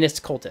biggest,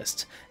 meanest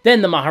cultist.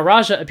 Then the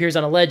Maharaja appears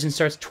on a ledge and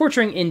starts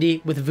torturing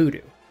Indy with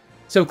voodoo.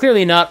 So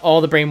clearly not all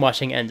the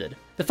brainwashing ended.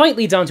 The fight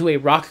leads onto a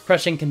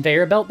rock-crushing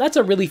conveyor belt. That's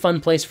a really fun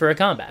place for a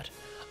combat.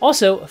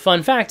 Also,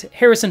 fun fact,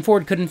 Harrison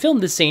Ford couldn't film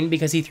this scene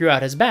because he threw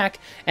out his back,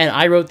 and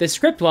I wrote this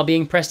script while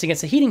being pressed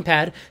against a heating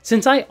pad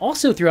since I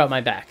also threw out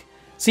my back.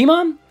 See,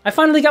 Mom? I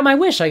finally got my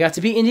wish. I got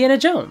to be Indiana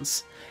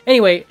Jones.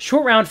 Anyway,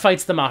 Short Round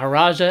fights the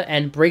Maharaja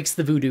and breaks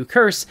the voodoo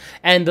curse,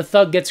 and the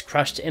thug gets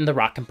crushed in the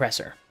rock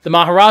compressor. The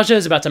Maharaja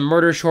is about to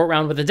murder Short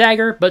Round with a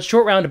dagger, but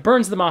Short Round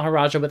burns the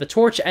Maharaja with a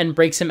torch and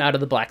breaks him out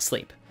of the black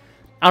sleep.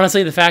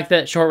 Honestly, the fact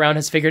that Short Round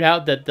has figured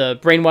out that the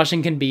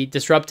brainwashing can be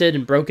disrupted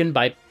and broken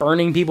by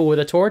burning people with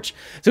a torch,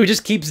 so he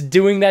just keeps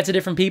doing that to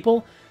different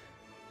people,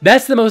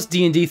 that's the most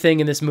D&D thing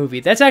in this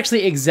movie. That's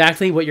actually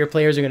exactly what your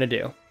players are going to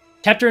do.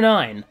 Chapter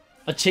 9.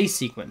 A chase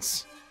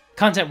sequence.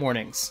 Content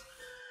warnings.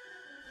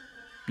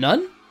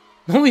 None?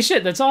 Holy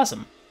shit, that's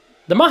awesome.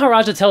 The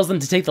Maharaja tells them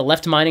to take the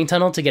left mining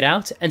tunnel to get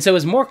out, and so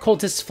as more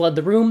cultists flood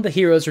the room, the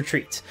heroes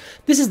retreat.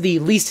 This is the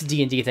least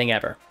D&D thing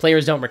ever.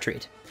 Players don't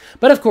retreat.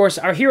 But of course,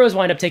 our heroes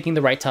wind up taking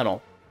the right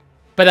tunnel.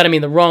 By that I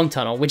mean the wrong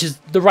tunnel, which is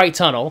the right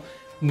tunnel.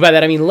 By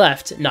that I mean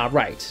left, not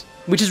right.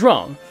 Which is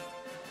wrong.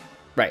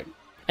 Right.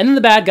 And then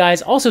the bad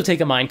guys also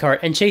take a minecart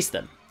and chase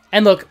them.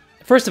 And look,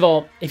 first of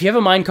all, if you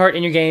have a minecart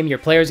in your game, your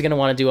players are going to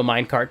want to do a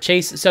minecart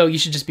chase, so you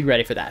should just be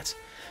ready for that.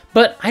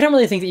 But I don't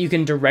really think that you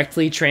can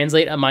directly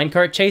translate a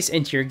minecart chase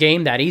into your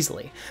game that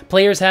easily.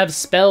 Players have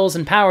spells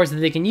and powers that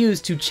they can use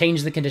to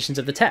change the conditions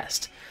of the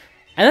test.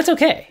 And that's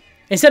okay.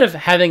 Instead of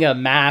having a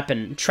map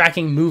and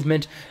tracking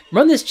movement,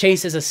 run this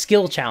chase as a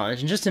skill challenge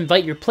and just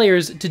invite your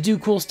players to do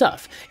cool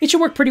stuff. It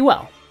should work pretty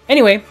well.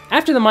 Anyway,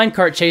 after the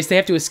minecart chase, they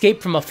have to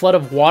escape from a flood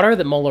of water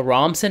that Mola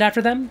Ram sent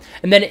after them,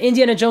 and then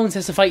Indiana Jones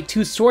has to fight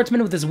two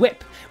swordsmen with his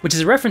whip, which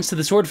is a reference to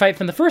the sword fight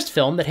from the first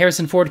film that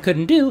Harrison Ford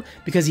couldn't do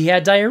because he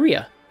had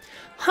diarrhea.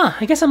 Huh,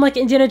 I guess I'm like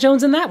Indiana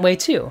Jones in that way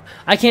too.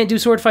 I can't do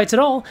sword fights at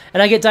all,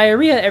 and I get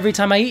diarrhea every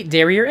time I eat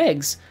dairy or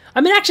eggs.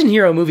 I'm an action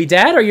hero movie,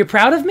 Dad. Are you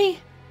proud of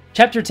me?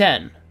 Chapter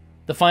 10.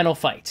 The Final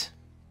Fight.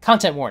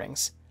 Content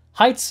warnings.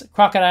 Heights,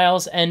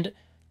 crocodiles, and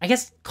I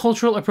guess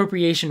cultural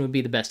appropriation would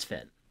be the best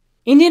fit.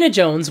 Indiana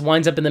Jones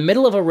winds up in the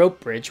middle of a rope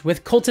bridge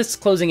with cultists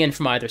closing in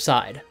from either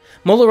side.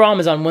 Mola Ram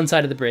is on one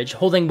side of the bridge,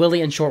 holding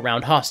Willie and Short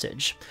Round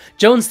hostage.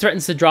 Jones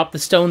threatens to drop the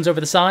stones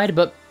over the side,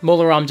 but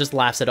Mola Ram just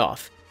laughs it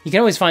off. You can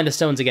always find the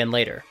stones again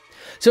later.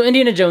 So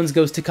Indiana Jones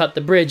goes to cut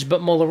the bridge,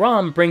 but Mola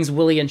Ram brings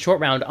Willie and Short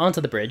Round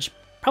onto the bridge,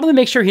 probably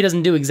make sure he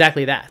doesn't do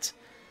exactly that.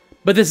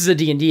 But this is a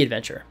D&D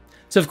adventure.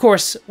 So of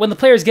course, when the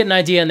players get an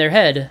idea in their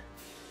head,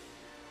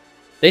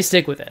 they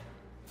stick with it.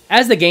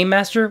 As the game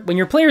master, when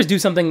your players do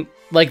something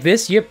like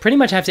this, you pretty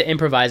much have to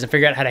improvise and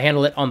figure out how to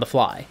handle it on the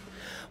fly.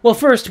 Well,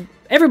 first,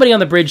 everybody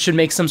on the bridge should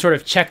make some sort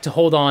of check to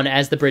hold on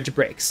as the bridge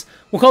breaks.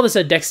 We'll call this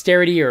a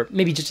dexterity or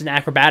maybe just an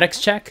acrobatics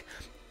check,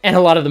 and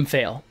a lot of them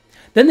fail.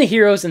 Then the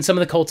heroes and some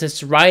of the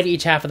cultists ride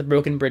each half of the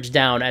broken bridge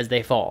down as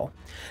they fall.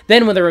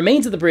 Then when the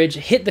remains of the bridge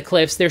hit the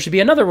cliffs, there should be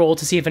another roll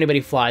to see if anybody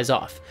flies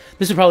off.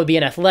 This would probably be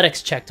an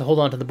athletics check to hold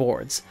on to the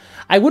boards.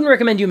 I wouldn't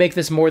recommend you make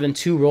this more than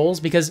 2 rolls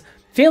because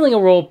failing a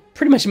roll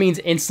pretty much means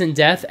instant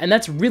death, and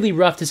that's really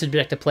rough to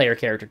subject a player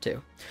character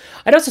to.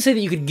 I'd also say that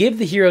you could give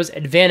the heroes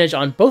advantage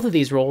on both of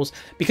these rolls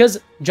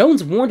because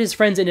Jones warned his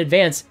friends in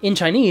advance in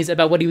Chinese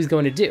about what he was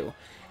going to do,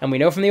 and we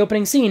know from the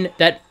opening scene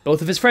that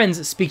both of his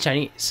friends speak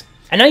Chinese.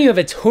 And now you have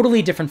a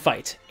totally different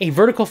fight, a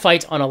vertical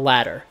fight on a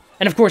ladder.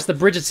 And of course the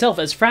bridge itself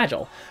is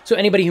fragile, so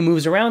anybody who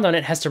moves around on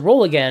it has to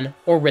roll again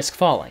or risk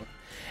falling.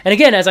 And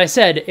again, as I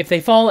said, if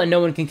they fall and no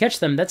one can catch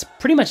them, that's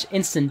pretty much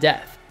instant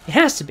death. It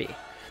has to be.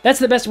 That's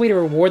the best way to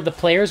reward the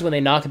players when they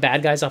knock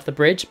bad guys off the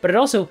bridge, but it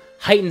also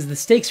heightens the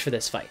stakes for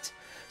this fight.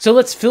 So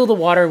let's fill the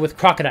water with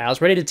crocodiles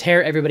ready to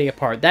tear everybody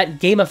apart. That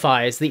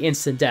gamifies the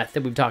instant death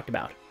that we've talked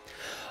about.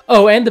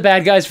 Oh, and the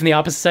bad guys from the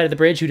opposite side of the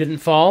bridge who didn't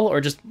fall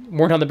or just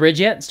weren't on the bridge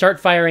yet start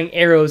firing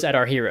arrows at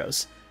our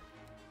heroes.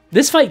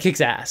 This fight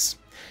kicks ass.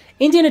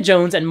 Indiana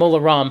Jones and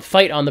Mola Ram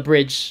fight on the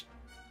bridge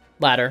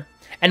ladder,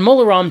 and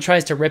Mola Ram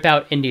tries to rip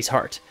out Indy's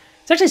heart.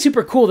 It's actually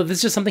super cool that this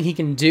is just something he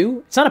can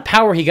do. It's not a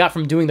power he got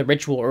from doing the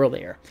ritual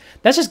earlier.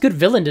 That's just good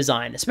villain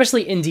design,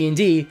 especially in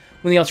D&D,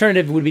 when the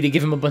alternative would be to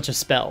give him a bunch of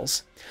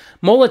spells.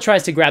 Mola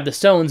tries to grab the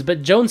stones,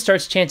 but Jones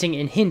starts chanting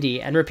in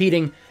Hindi and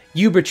repeating,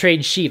 "You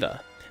betrayed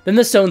Shiva." Then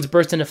the stones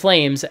burst into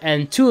flames,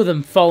 and 2 of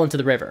them fall into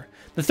the river.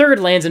 The third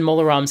lands in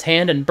Mola Ram's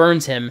hand and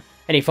burns him,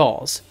 and he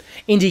falls.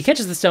 Indy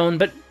catches the stone,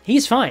 but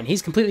he's fine.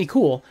 He's completely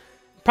cool.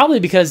 Probably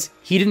because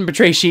he didn't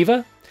betray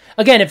Shiva.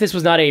 Again, if this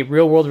was not a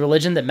real-world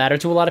religion that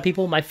mattered to a lot of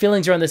people, my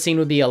feelings around this scene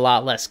would be a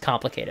lot less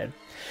complicated.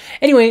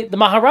 Anyway, the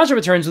Maharaja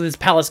returns with his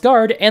palace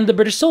guard and the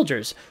British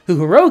soldiers, who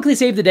heroically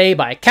save the day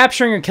by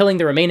capturing or killing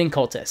the remaining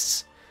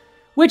cultists.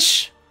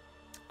 Which,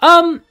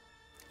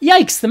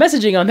 yikes, the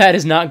messaging on that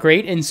is not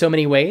great in so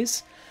many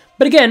ways.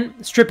 But again,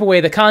 strip away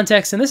the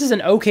context, and this is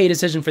an okay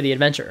decision for the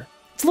adventure.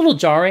 It's a little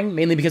jarring,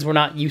 mainly because we're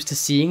not used to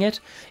seeing it.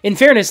 In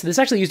fairness, this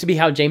actually used to be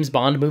how James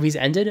Bond movies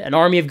ended. An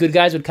army of good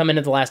guys would come in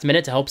at the last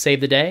minute to help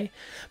save the day.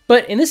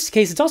 But in this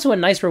case, it's also a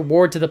nice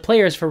reward to the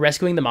players for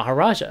rescuing the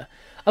Maharaja.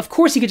 Of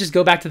course, he could just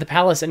go back to the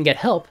palace and get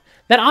help.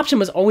 That option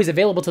was always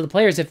available to the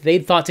players if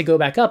they'd thought to go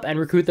back up and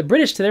recruit the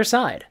British to their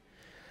side.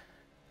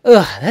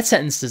 Ugh, that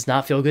sentence does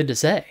not feel good to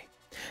say.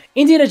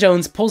 Indiana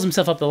Jones pulls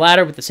himself up the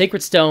ladder with the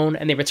sacred stone,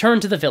 and they return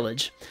to the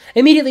village.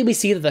 Immediately we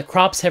see that the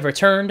crops have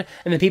returned,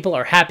 and the people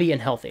are happy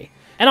and healthy.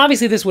 And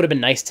obviously this would have been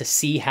nice to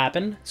see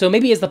happen, so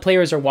maybe as the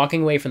players are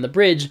walking away from the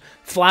bridge,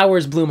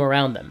 flowers bloom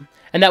around them.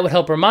 And that would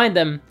help remind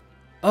them,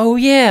 oh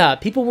yeah,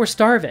 people were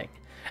starving.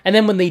 And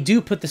then when they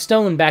do put the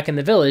stone back in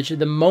the village,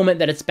 the moment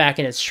that it's back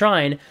in its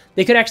shrine,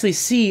 they could actually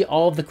see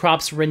all of the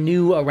crops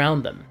renew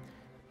around them.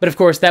 But of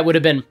course that would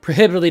have been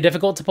prohibitively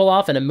difficult to pull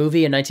off in a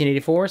movie in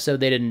 1984, so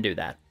they didn't do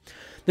that.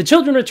 The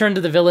children return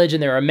to the village,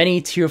 and there are many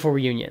tearful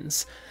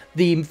reunions.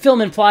 The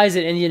film implies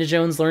that Indiana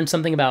Jones learned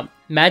something about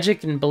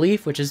magic and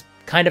belief, which is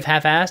kind of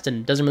half-assed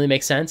and doesn't really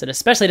make sense, and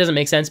especially doesn't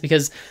make sense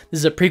because this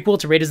is a prequel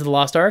to Raiders of the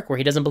Lost Ark, where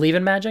he doesn't believe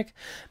in magic.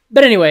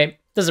 But anyway,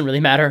 doesn't really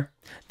matter.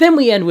 Then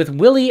we end with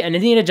Willie and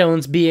Indiana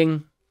Jones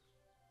being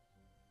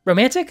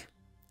romantic?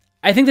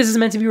 I think this is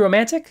meant to be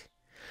romantic.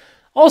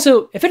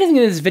 Also, if anything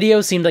in this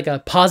video seemed like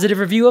a positive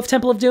review of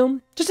Temple of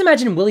Doom, just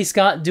imagine Willie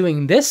Scott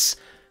doing this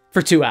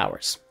for 2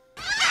 hours.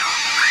 The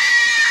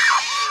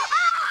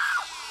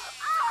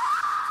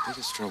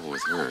biggest trouble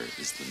with her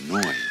is the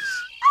noise.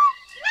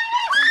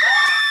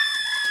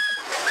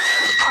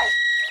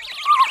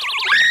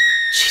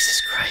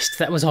 Jesus Christ,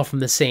 that was all from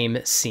the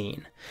same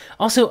scene.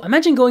 Also,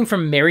 imagine going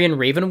from Marion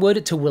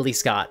Ravenwood to Willie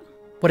Scott.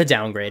 What a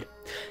downgrade.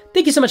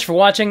 Thank you so much for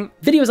watching.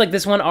 Videos like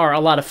this one are a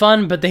lot of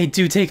fun, but they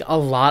do take a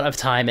lot of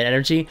time and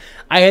energy.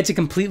 I had to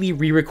completely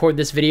re-record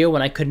this video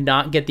when I could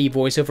not get the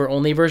voiceover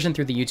only version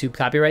through the YouTube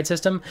copyright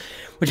system,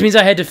 which means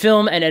I had to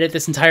film and edit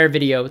this entire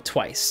video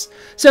twice.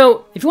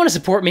 So if you want to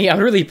support me, I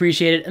would really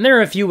appreciate it, and there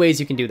are a few ways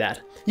you can do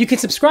that. You can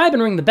subscribe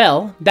and ring the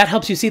bell. That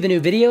helps you see the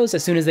new videos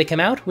as soon as they come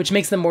out, which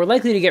makes them more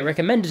likely to get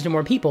recommended to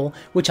more people,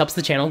 which helps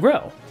the channel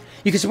grow.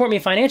 You can support me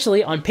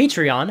financially on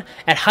Patreon.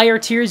 At higher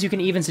tiers, you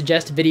can even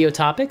suggest video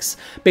topics.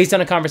 Based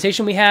on a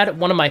conversation we had,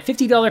 one of my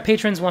 $50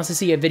 patrons wants to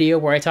see a video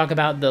where I talk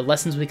about the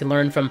lessons we can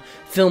learn from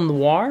film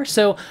noir,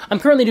 so I'm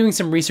currently doing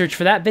some research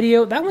for that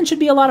video. That one should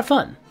be a lot of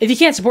fun. If you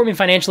can't support me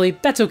financially,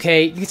 that's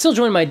okay. You can still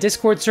join my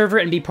Discord server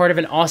and be part of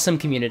an awesome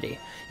community.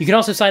 You can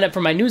also sign up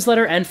for my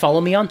newsletter and follow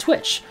me on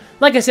Twitch.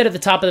 Like I said at the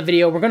top of the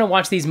video, we're going to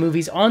watch these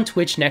movies on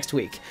Twitch next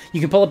week.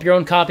 You can pull up your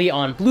own copy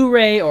on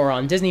Blu-ray or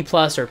on Disney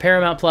Plus or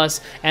Paramount Plus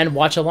and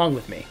watch along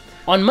with me.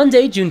 On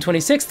Monday, June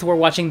 26th, we're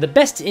watching the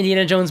best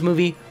Indiana Jones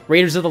movie,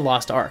 Raiders of the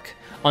Lost Ark.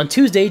 On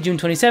Tuesday, June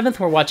 27th,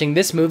 we're watching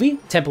this movie,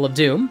 Temple of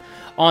Doom.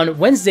 On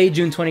Wednesday,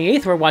 June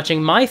 28th, we're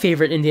watching my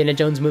favorite Indiana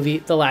Jones movie,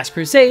 The Last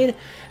Crusade.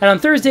 And on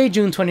Thursday,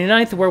 June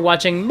 29th, we're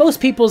watching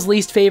most people's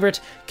least favorite,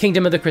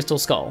 Kingdom of the Crystal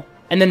Skull.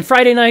 And then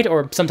Friday night,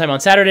 or sometime on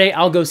Saturday,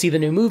 I'll go see the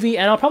new movie,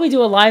 and I'll probably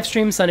do a live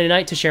stream Sunday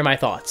night to share my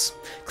thoughts.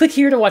 Click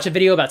here to watch a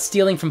video about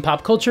stealing from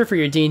pop culture for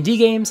your D&D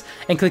games,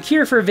 and click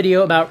here for a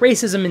video about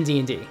racism in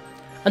D&D.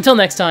 Until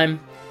next time,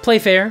 play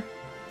fair,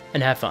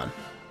 and have fun.